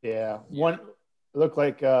 Yeah, one looked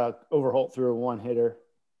like Overholt threw a 1-hitter.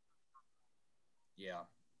 Yeah.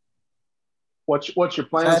 What's your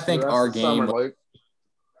plans? I think our game. Summer, Luke?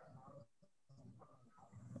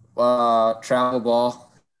 Travel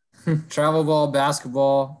ball,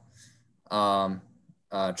 basketball.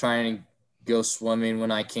 Trying to go swimming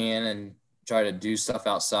when I can and try to do stuff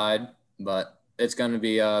outside. But it's going to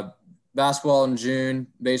be basketball in June,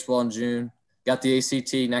 baseball in June. Got the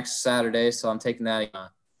ACT next Saturday, so I'm taking that.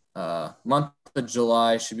 Month of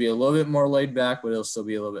July should be a little bit more laid back, but it'll still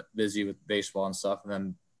be a little bit busy with baseball and stuff, and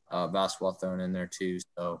then basketball thrown in there too.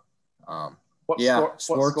 So,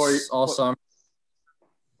 sports all summer.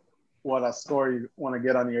 What score you want to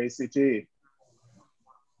get on your ACT?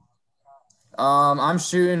 I'm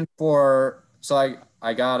shooting for. So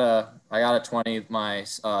I got a 20 my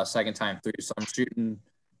second time through. So I'm shooting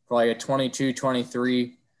for like a 22,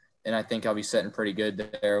 23, and I think I'll be sitting pretty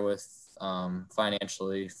good there with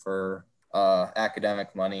financially for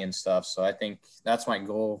academic money and stuff. So I think that's my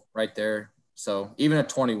goal right there. So even a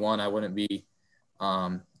 21, I wouldn't be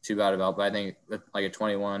too bad about. But I think like a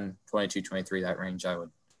 21, 22, 23, that range, I would.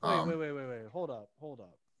 Wait. Hold up.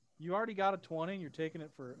 You already got a 20 and you're taking it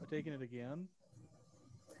again?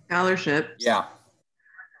 Scholarship. Yeah.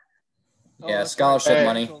 Oh, yeah, scholarship right.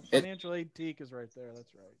 money. Financial aid Teak is right there.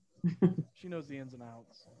 That's right. She knows the ins and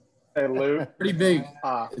outs. Hey, Luke. Pretty big.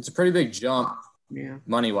 It's a pretty big jump, Yeah.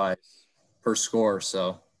 money-wise, per score.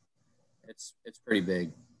 So it's pretty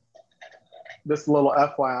big. This little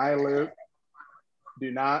FYI, Luke. Do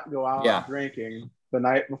not go out drinking the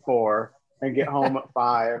night before and get home at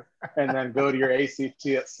 5 and then go to your ACT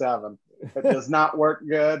at 7. It does not work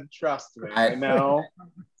good. Trust me. I know.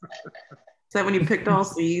 Is that when you picked all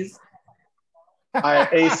C's? I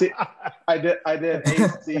did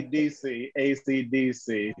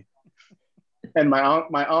ACDC. And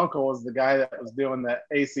my uncle was the guy that was doing the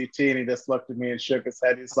ACT, and he just looked at me and shook his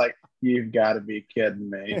head. He's like, "You've got to be kidding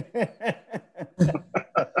me."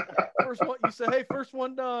 First one, you say, "Hey, first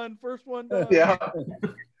one done." Yeah.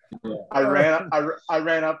 I ran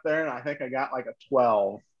up there, and I think I got like a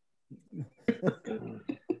 12.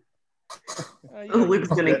 Luke's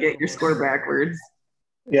gonna get your score backwards.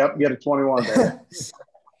 Yep, get a 21 there.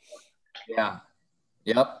 Yeah.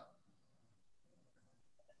 Yep.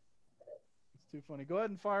 It's too funny. Go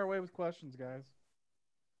ahead and fire away with questions, guys.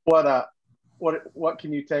 What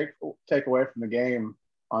can you take away from the game?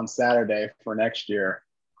 on Saturday for next year.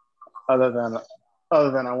 Other than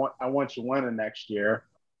I want you winning next year,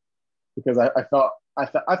 because I thought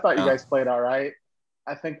you guys played all right.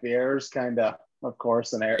 I think the errors kind of course,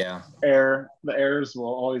 the errors will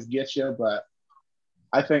always get you, but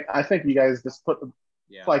I think you guys just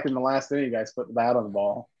like in the last inning, you guys put the bat on the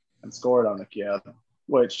ball and scored on the kid,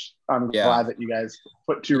 which I'm glad that you guys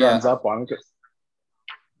put 2 runs up on.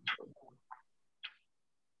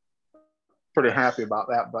 Pretty happy about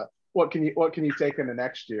that. But what can you take into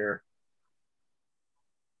next year?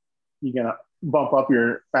 You gonna bump up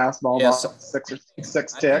your fastball about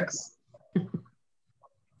 6 ticks?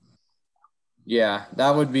 Yeah,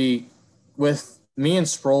 that would be with me and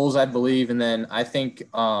Sproles, I believe, and then I think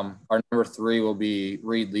our number 3 will be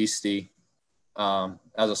Reed Leasty.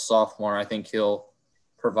 As a sophomore, I think he'll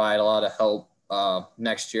provide a lot of help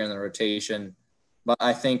next year in the rotation. But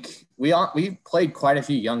I think we played quite a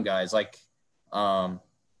few young guys. Like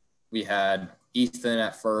we had Ethan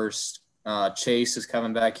at first. Chase is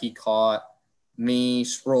coming back. He caught me,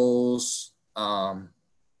 Sproles,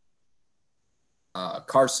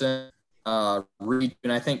 Carson, Reed,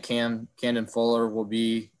 and I think Camden Fuller will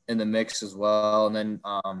be in the mix as well, and then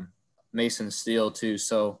Mason Steele too.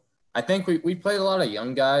 So I think we played a lot of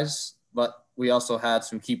young guys, but we also had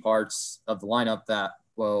some key parts of the lineup that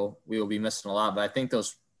we will be missing a lot. But I think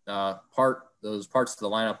those parts of the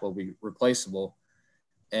lineup will be replaceable,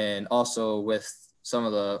 and also with some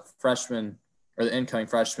of the freshmen or the incoming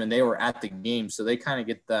freshmen, they were at the game, so they kind of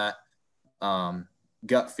get that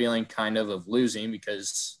gut feeling kind of losing,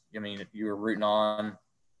 because I mean you were rooting on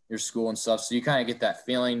your school and stuff, so you kind of get that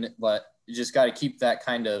feeling. But you just got to keep that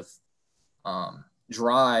kind of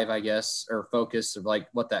drive, I guess, or focus of like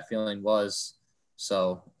what that feeling was.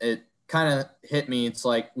 So it kind of hit me. It's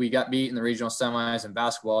like we got beat in the regional semis in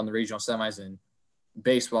basketball and the regional semis in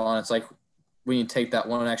baseball, and it's like we need to take that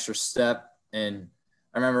one extra step. And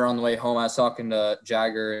I remember on the way home, I was talking to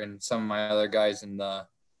Jagger and some of my other guys in the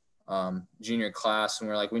junior class, and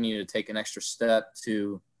we're like, we need to take an extra step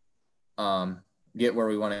to get where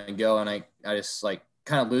we want to go. And I just like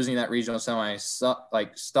kind of losing that regional semi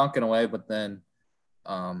stunk in a way, but then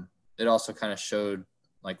it also kind of showed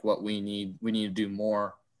like what we need to do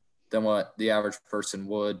more than what the average person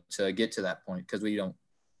would to get to that point, because we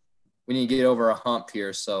need to get over a hump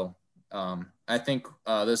here. So I think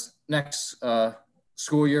this next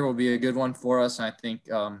school year will be a good one for us, and I think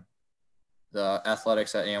the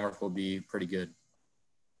athletics at Amherst will be pretty good.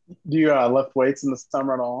 Do you lift weights in the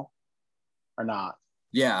summer at all, or not?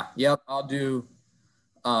 Yeah, yep. I'll do.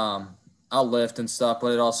 I'll lift and stuff,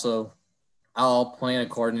 but I'll plan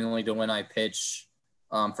accordingly to when I pitch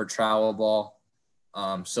for travel ball.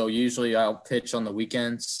 So usually I'll pitch on the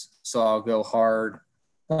weekends, so I'll go hard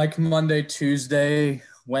like Monday, Tuesday,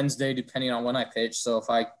 Wednesday, depending on when I pitch. So if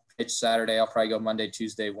I pitch Saturday, I'll probably go Monday,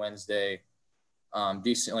 Tuesday, Wednesday,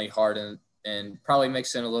 decently hard, and probably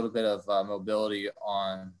mix in a little bit of mobility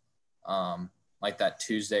on like that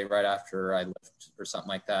Tuesday right after I lift or something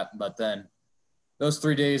like that. But then those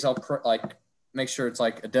 3 days, I'll make sure it's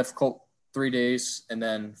like a difficult 3 days, and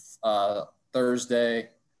then Thursday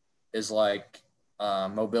is like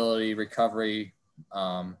mobility, recovery,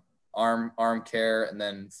 arm care, and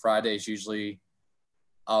then Fridays usually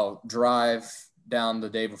I'll drive down the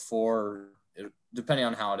day before, depending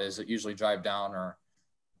on how it is. It usually drive down, or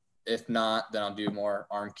if not, then I'll do more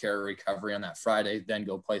arm care recovery on that Friday, then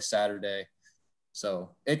go play Saturday.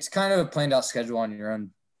 So it's kind of a planned out schedule on your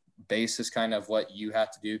own basis, kind of what you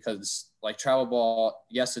have to do, because like travel ball,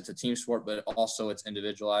 yes, it's a team sport, but also it's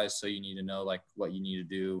individualized. So you need to know like what you need to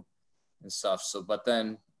do and stuff. So, but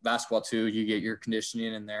then basketball too, you get your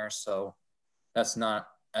conditioning in there. So that's not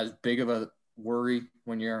as big of a worry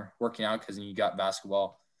when you're working out, because you got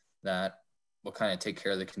basketball that will kind of take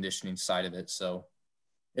care of the conditioning side of it. So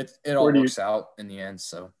it all works out in the end.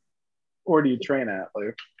 So where do you train at,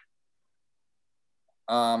 Luke?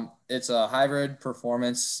 It's a hybrid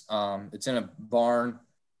performance. It's in a barn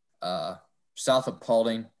south of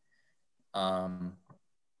Paulding.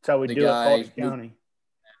 That's how we do it, Paulding County.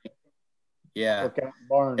 Yeah.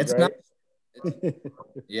 Barns, it's right?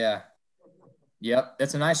 Yeah. Yep.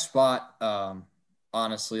 It's a nice spot.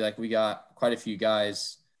 Honestly, like we got quite a few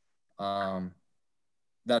guys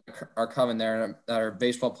that are coming there that are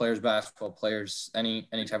baseball players, basketball players, any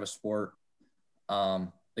type of sport.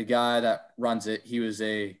 The guy that runs it, he was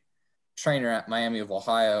a trainer at Miami of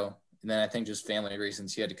Ohio, and then I think just family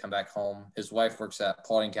reasons he had to come back home. His wife works at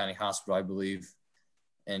Paulding County Hospital, I believe,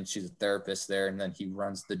 and she's a therapist there, and then he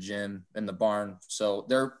runs the gym in the barn. So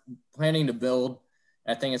they're planning to build.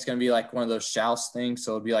 I think it's going to be like one of those house things.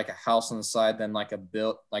 So it'll be like a house on the side, then like a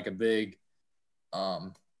big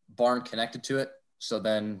barn connected to it. So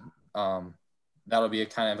then that'll be a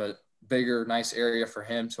kind of a bigger, nice area for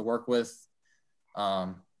him to work with.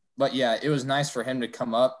 But yeah, it was nice for him to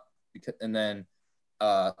come up and then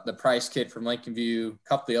the Price kid from Lincoln View, a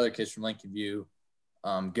couple of the other kids from Lincoln View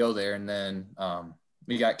go there. And then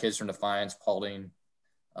we got kids from Defiance, Paulding,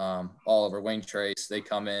 all over Wayne Trace. They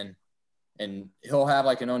come in and he'll have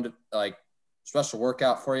like an own like special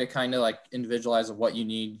workout for you, kind of like individualize of what you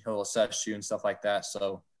need. He'll assess you and stuff like that.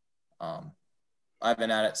 So I've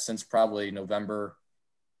been at it since probably November,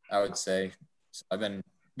 I would say. So I've been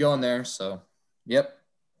going there. So, yep.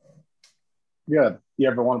 Good. You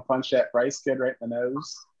ever want to punch that Price kid right in the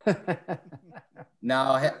nose?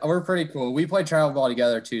 No, we're pretty cool. We play travel ball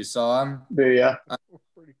together too. So I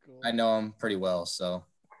know him pretty well. So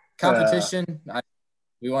competition,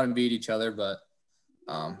 we want to beat each other, but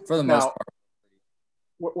for the most part.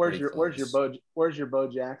 Where's your Bo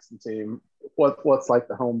Jackson team? What's like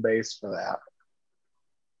the home base for that?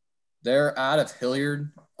 They're out of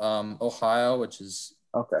Hilliard, Ohio, which is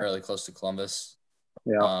fairly close to Columbus.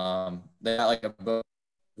 Yeah. They got like a boat,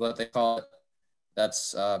 what they call it.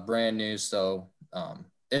 That's brand new. So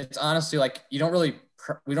it's honestly like we don't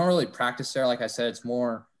really practice there. Like I said, it's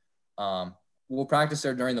more we'll practice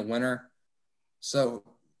there during the winter. So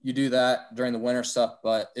you do that during the winter stuff,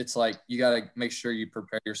 but it's like you got to make sure you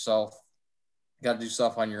prepare yourself. You got to do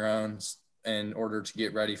stuff on your own in order to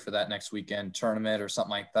get ready for that next weekend tournament or something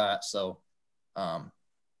like that. So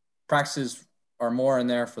practices are more in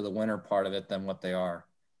there for the winter part of it than what they are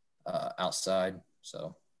outside.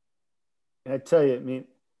 So I tell you, I mean,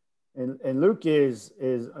 and Luke is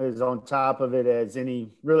on top of it as any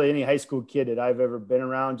high school kid that I've ever been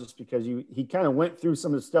around, just because he kind of went through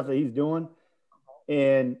some of the stuff that he's doing.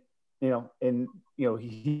 And he's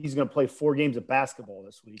going to play 4 games of basketball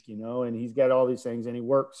this week, and he's got all these things and he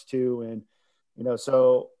works too. And,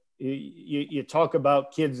 so you talk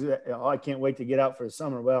about kids that, I can't wait to get out for the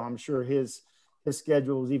summer. Well, I'm sure his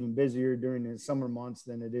schedule is even busier during the summer months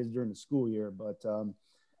than it is during the school year. But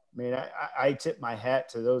man, I tip my hat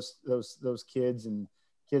to those kids and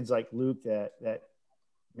kids like Luke that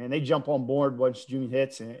man, they jump on board once June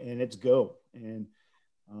hits and it's go. And,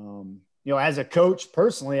 as a coach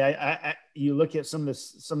personally, I you look at some of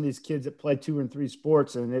these kids that play 2 and 3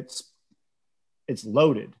 sports, and it's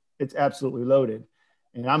loaded. It's absolutely loaded.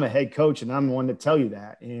 And I'm a head coach, and I'm the one to tell you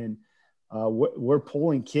that. And we're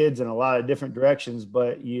pulling kids in a lot of different directions.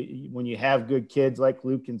 But when you have good kids like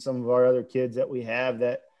Luke and some of our other kids that we have,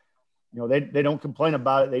 that they don't complain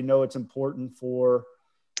about it. They know it's important for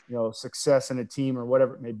success in a team or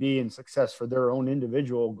whatever it may be, and success for their own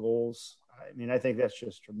individual goals. I mean, I think that's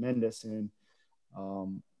just tremendous. And,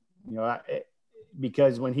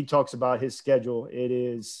 because when he talks about his schedule, it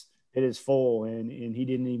is full, and he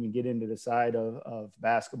didn't even get into the side of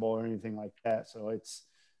basketball or anything like that. So it's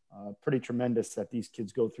pretty tremendous that these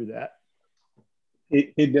kids go through that.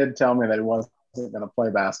 He did tell me that he wasn't going to play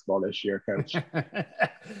basketball this year, Coach.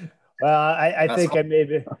 Well, I think I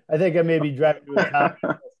may be driving to a top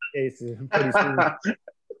case pretty soon.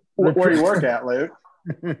 Where do you work at, Luke?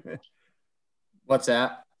 What's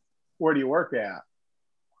that? Where do you work at?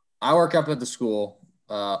 I work up at the school.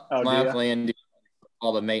 Andy,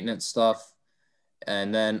 all the maintenance stuff,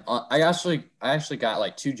 and then I actually got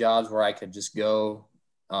like 2 jobs where I could just go.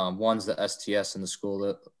 One's the STS in the school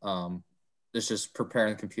that it's just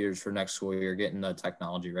preparing the computers for next school year, getting the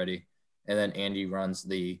technology ready, and then Andy runs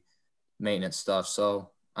the maintenance stuff. So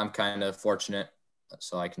I'm kind of fortunate,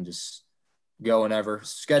 so I can just go whenever.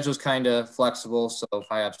 Schedule's kind of flexible, so if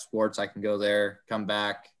I have sports, I can go there, come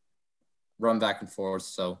back, run back and forth.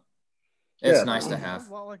 So it's nice to have.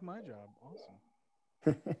 A lot like my job. Awesome.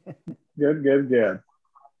 Good.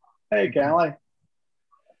 Hey, Callie.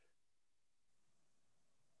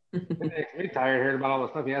 He's tired hearing about all the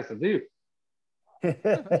stuff he has to do.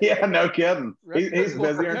 Yeah, no kidding. He's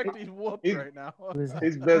busier. Right now.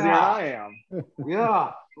 He's busier than I am.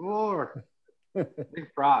 Yeah, Lord.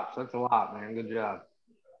 Big props. That's a lot, man. Good job.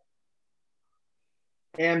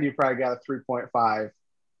 And you probably got a 3.5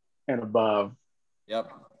 and above.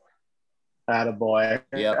 Yep. Attaboy.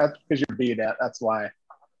 Yep. That's because you're beat at. That's why.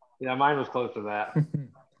 Yeah, mine was close to that.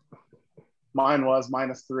 Mine was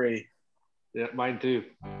 -3. Yeah, mine too.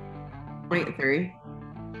 0.3.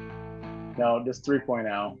 No, just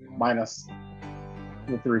 3.0 minus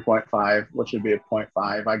the 3.5, which would be a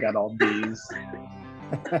 0.5. I got all B's.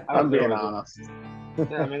 I'm being honest.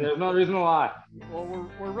 Yeah, I mean, there's no reason to lie. Well,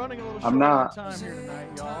 we're running a little short on time here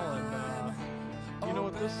tonight, y'all, and you know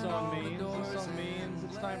what this song means. This song means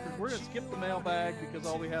it's time for. We're gonna skip the mailbag because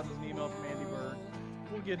all we have is an email from Andy Berg.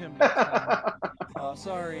 We'll get him next time.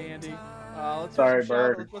 Sorry, Andy. Sorry,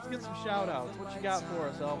 Bird. Let's get some shout outs. What you got for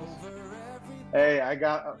us, Elvis? Hey, I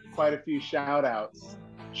got quite a few shout outs.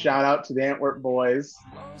 Shout out to the Antwerp boys.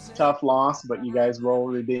 Tough loss, but you guys will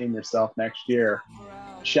redeem yourself next year.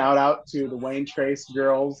 Shout out to the Wayne Trace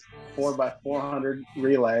girls 4x400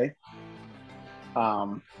 relay.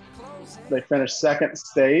 They finished second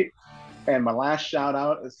state. And my last shout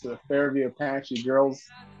out is to the Fairview Apache girls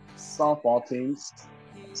softball teams,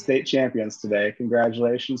 state champions today.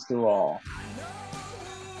 Congratulations to all.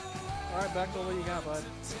 All right, Bechtel, what you got, bud?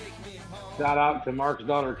 Shout out to Mark's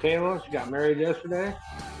daughter Kayla. She got married yesterday.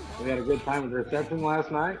 We had a good time at the reception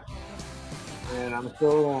last night. And I'm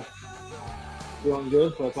still feeling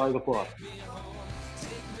good, so that's always a plus.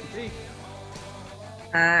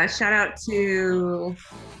 Shout out to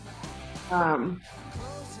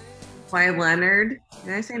Kawhi Leonard.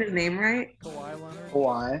 Did I say his name right?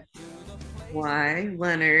 Kawhi. Kawhi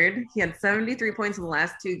Leonard. He had 73 points in the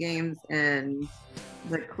last 2 games, and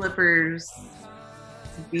the Clippers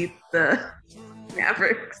beat the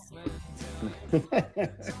Mavericks.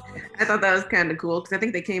 I thought that was kind of cool because I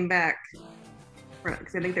think they came back.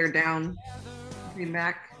 Because I think they're down. Came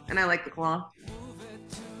back, and I like the Claw.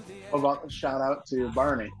 What about the shout out to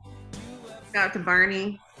Barney? Shout out to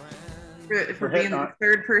Barney for being the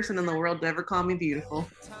third person in the world to ever call me beautiful.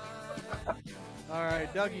 All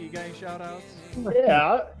right, Dougie, you got any shout outs?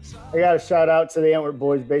 Yeah, I got a shout out to the Antwerp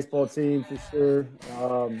boys baseball team for sure.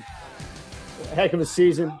 Heck of a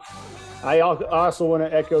season. I also want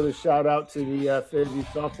to echo the shout out to the Fairview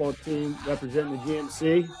softball team representing the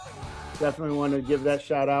GMC. Definitely want to give that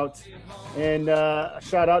shout out. And a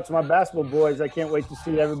shout out to my basketball boys. I can't wait to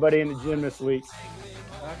see everybody in the gym this week.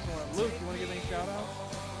 Excellent. Luke, you want to give any shout outs?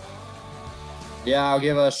 Yeah, I'll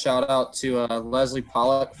give a shout out to Leslie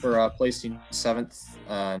Pollock for placing 7th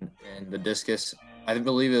in the discus. I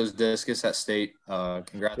believe it was discus at state.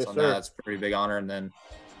 Congrats on that. That's a pretty big honor. And then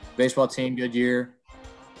baseball team, good year.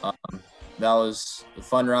 That was a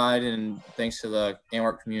fun ride, and thanks to the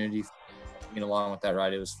Antwerp community for being along with that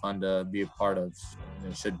ride. It was fun to be a part of.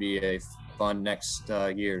 It should be a fun next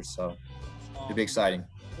year, so it'll be exciting.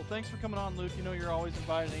 Well, thanks for coming on, Luke. You know you're always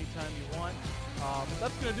invited anytime you want.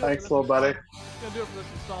 That's going to do Thanks, it. little buddy. That's going to do it for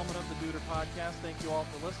this installment of the Duder Podcast. Thank you all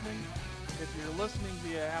for listening. If you're listening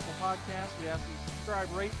via Apple Podcasts, we ask you to subscribe,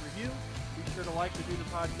 rate, review. Be sure to like the Duder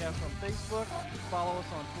Podcast on Facebook. Follow us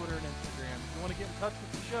on Twitter and Instagram. If you want to get in touch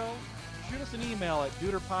with the show, shoot us an email at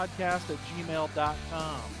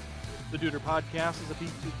duderpodcast@gmail.com. The Duder Podcast is a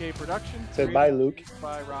B2K production. Said bye, Luke.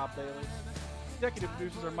 By Rob Bailey. Executive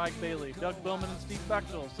producers are Mike Bailey, Doug Billman, and Steve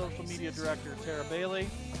Bechtel. Social media director Tara Bailey.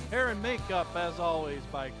 Hair and makeup, as always,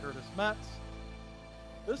 by Curtis Metz.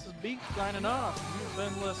 This is Beat signing off. You've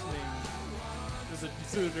been listening to the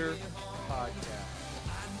Duder Podcast.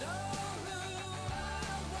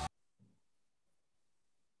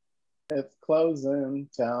 It's closing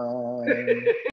time.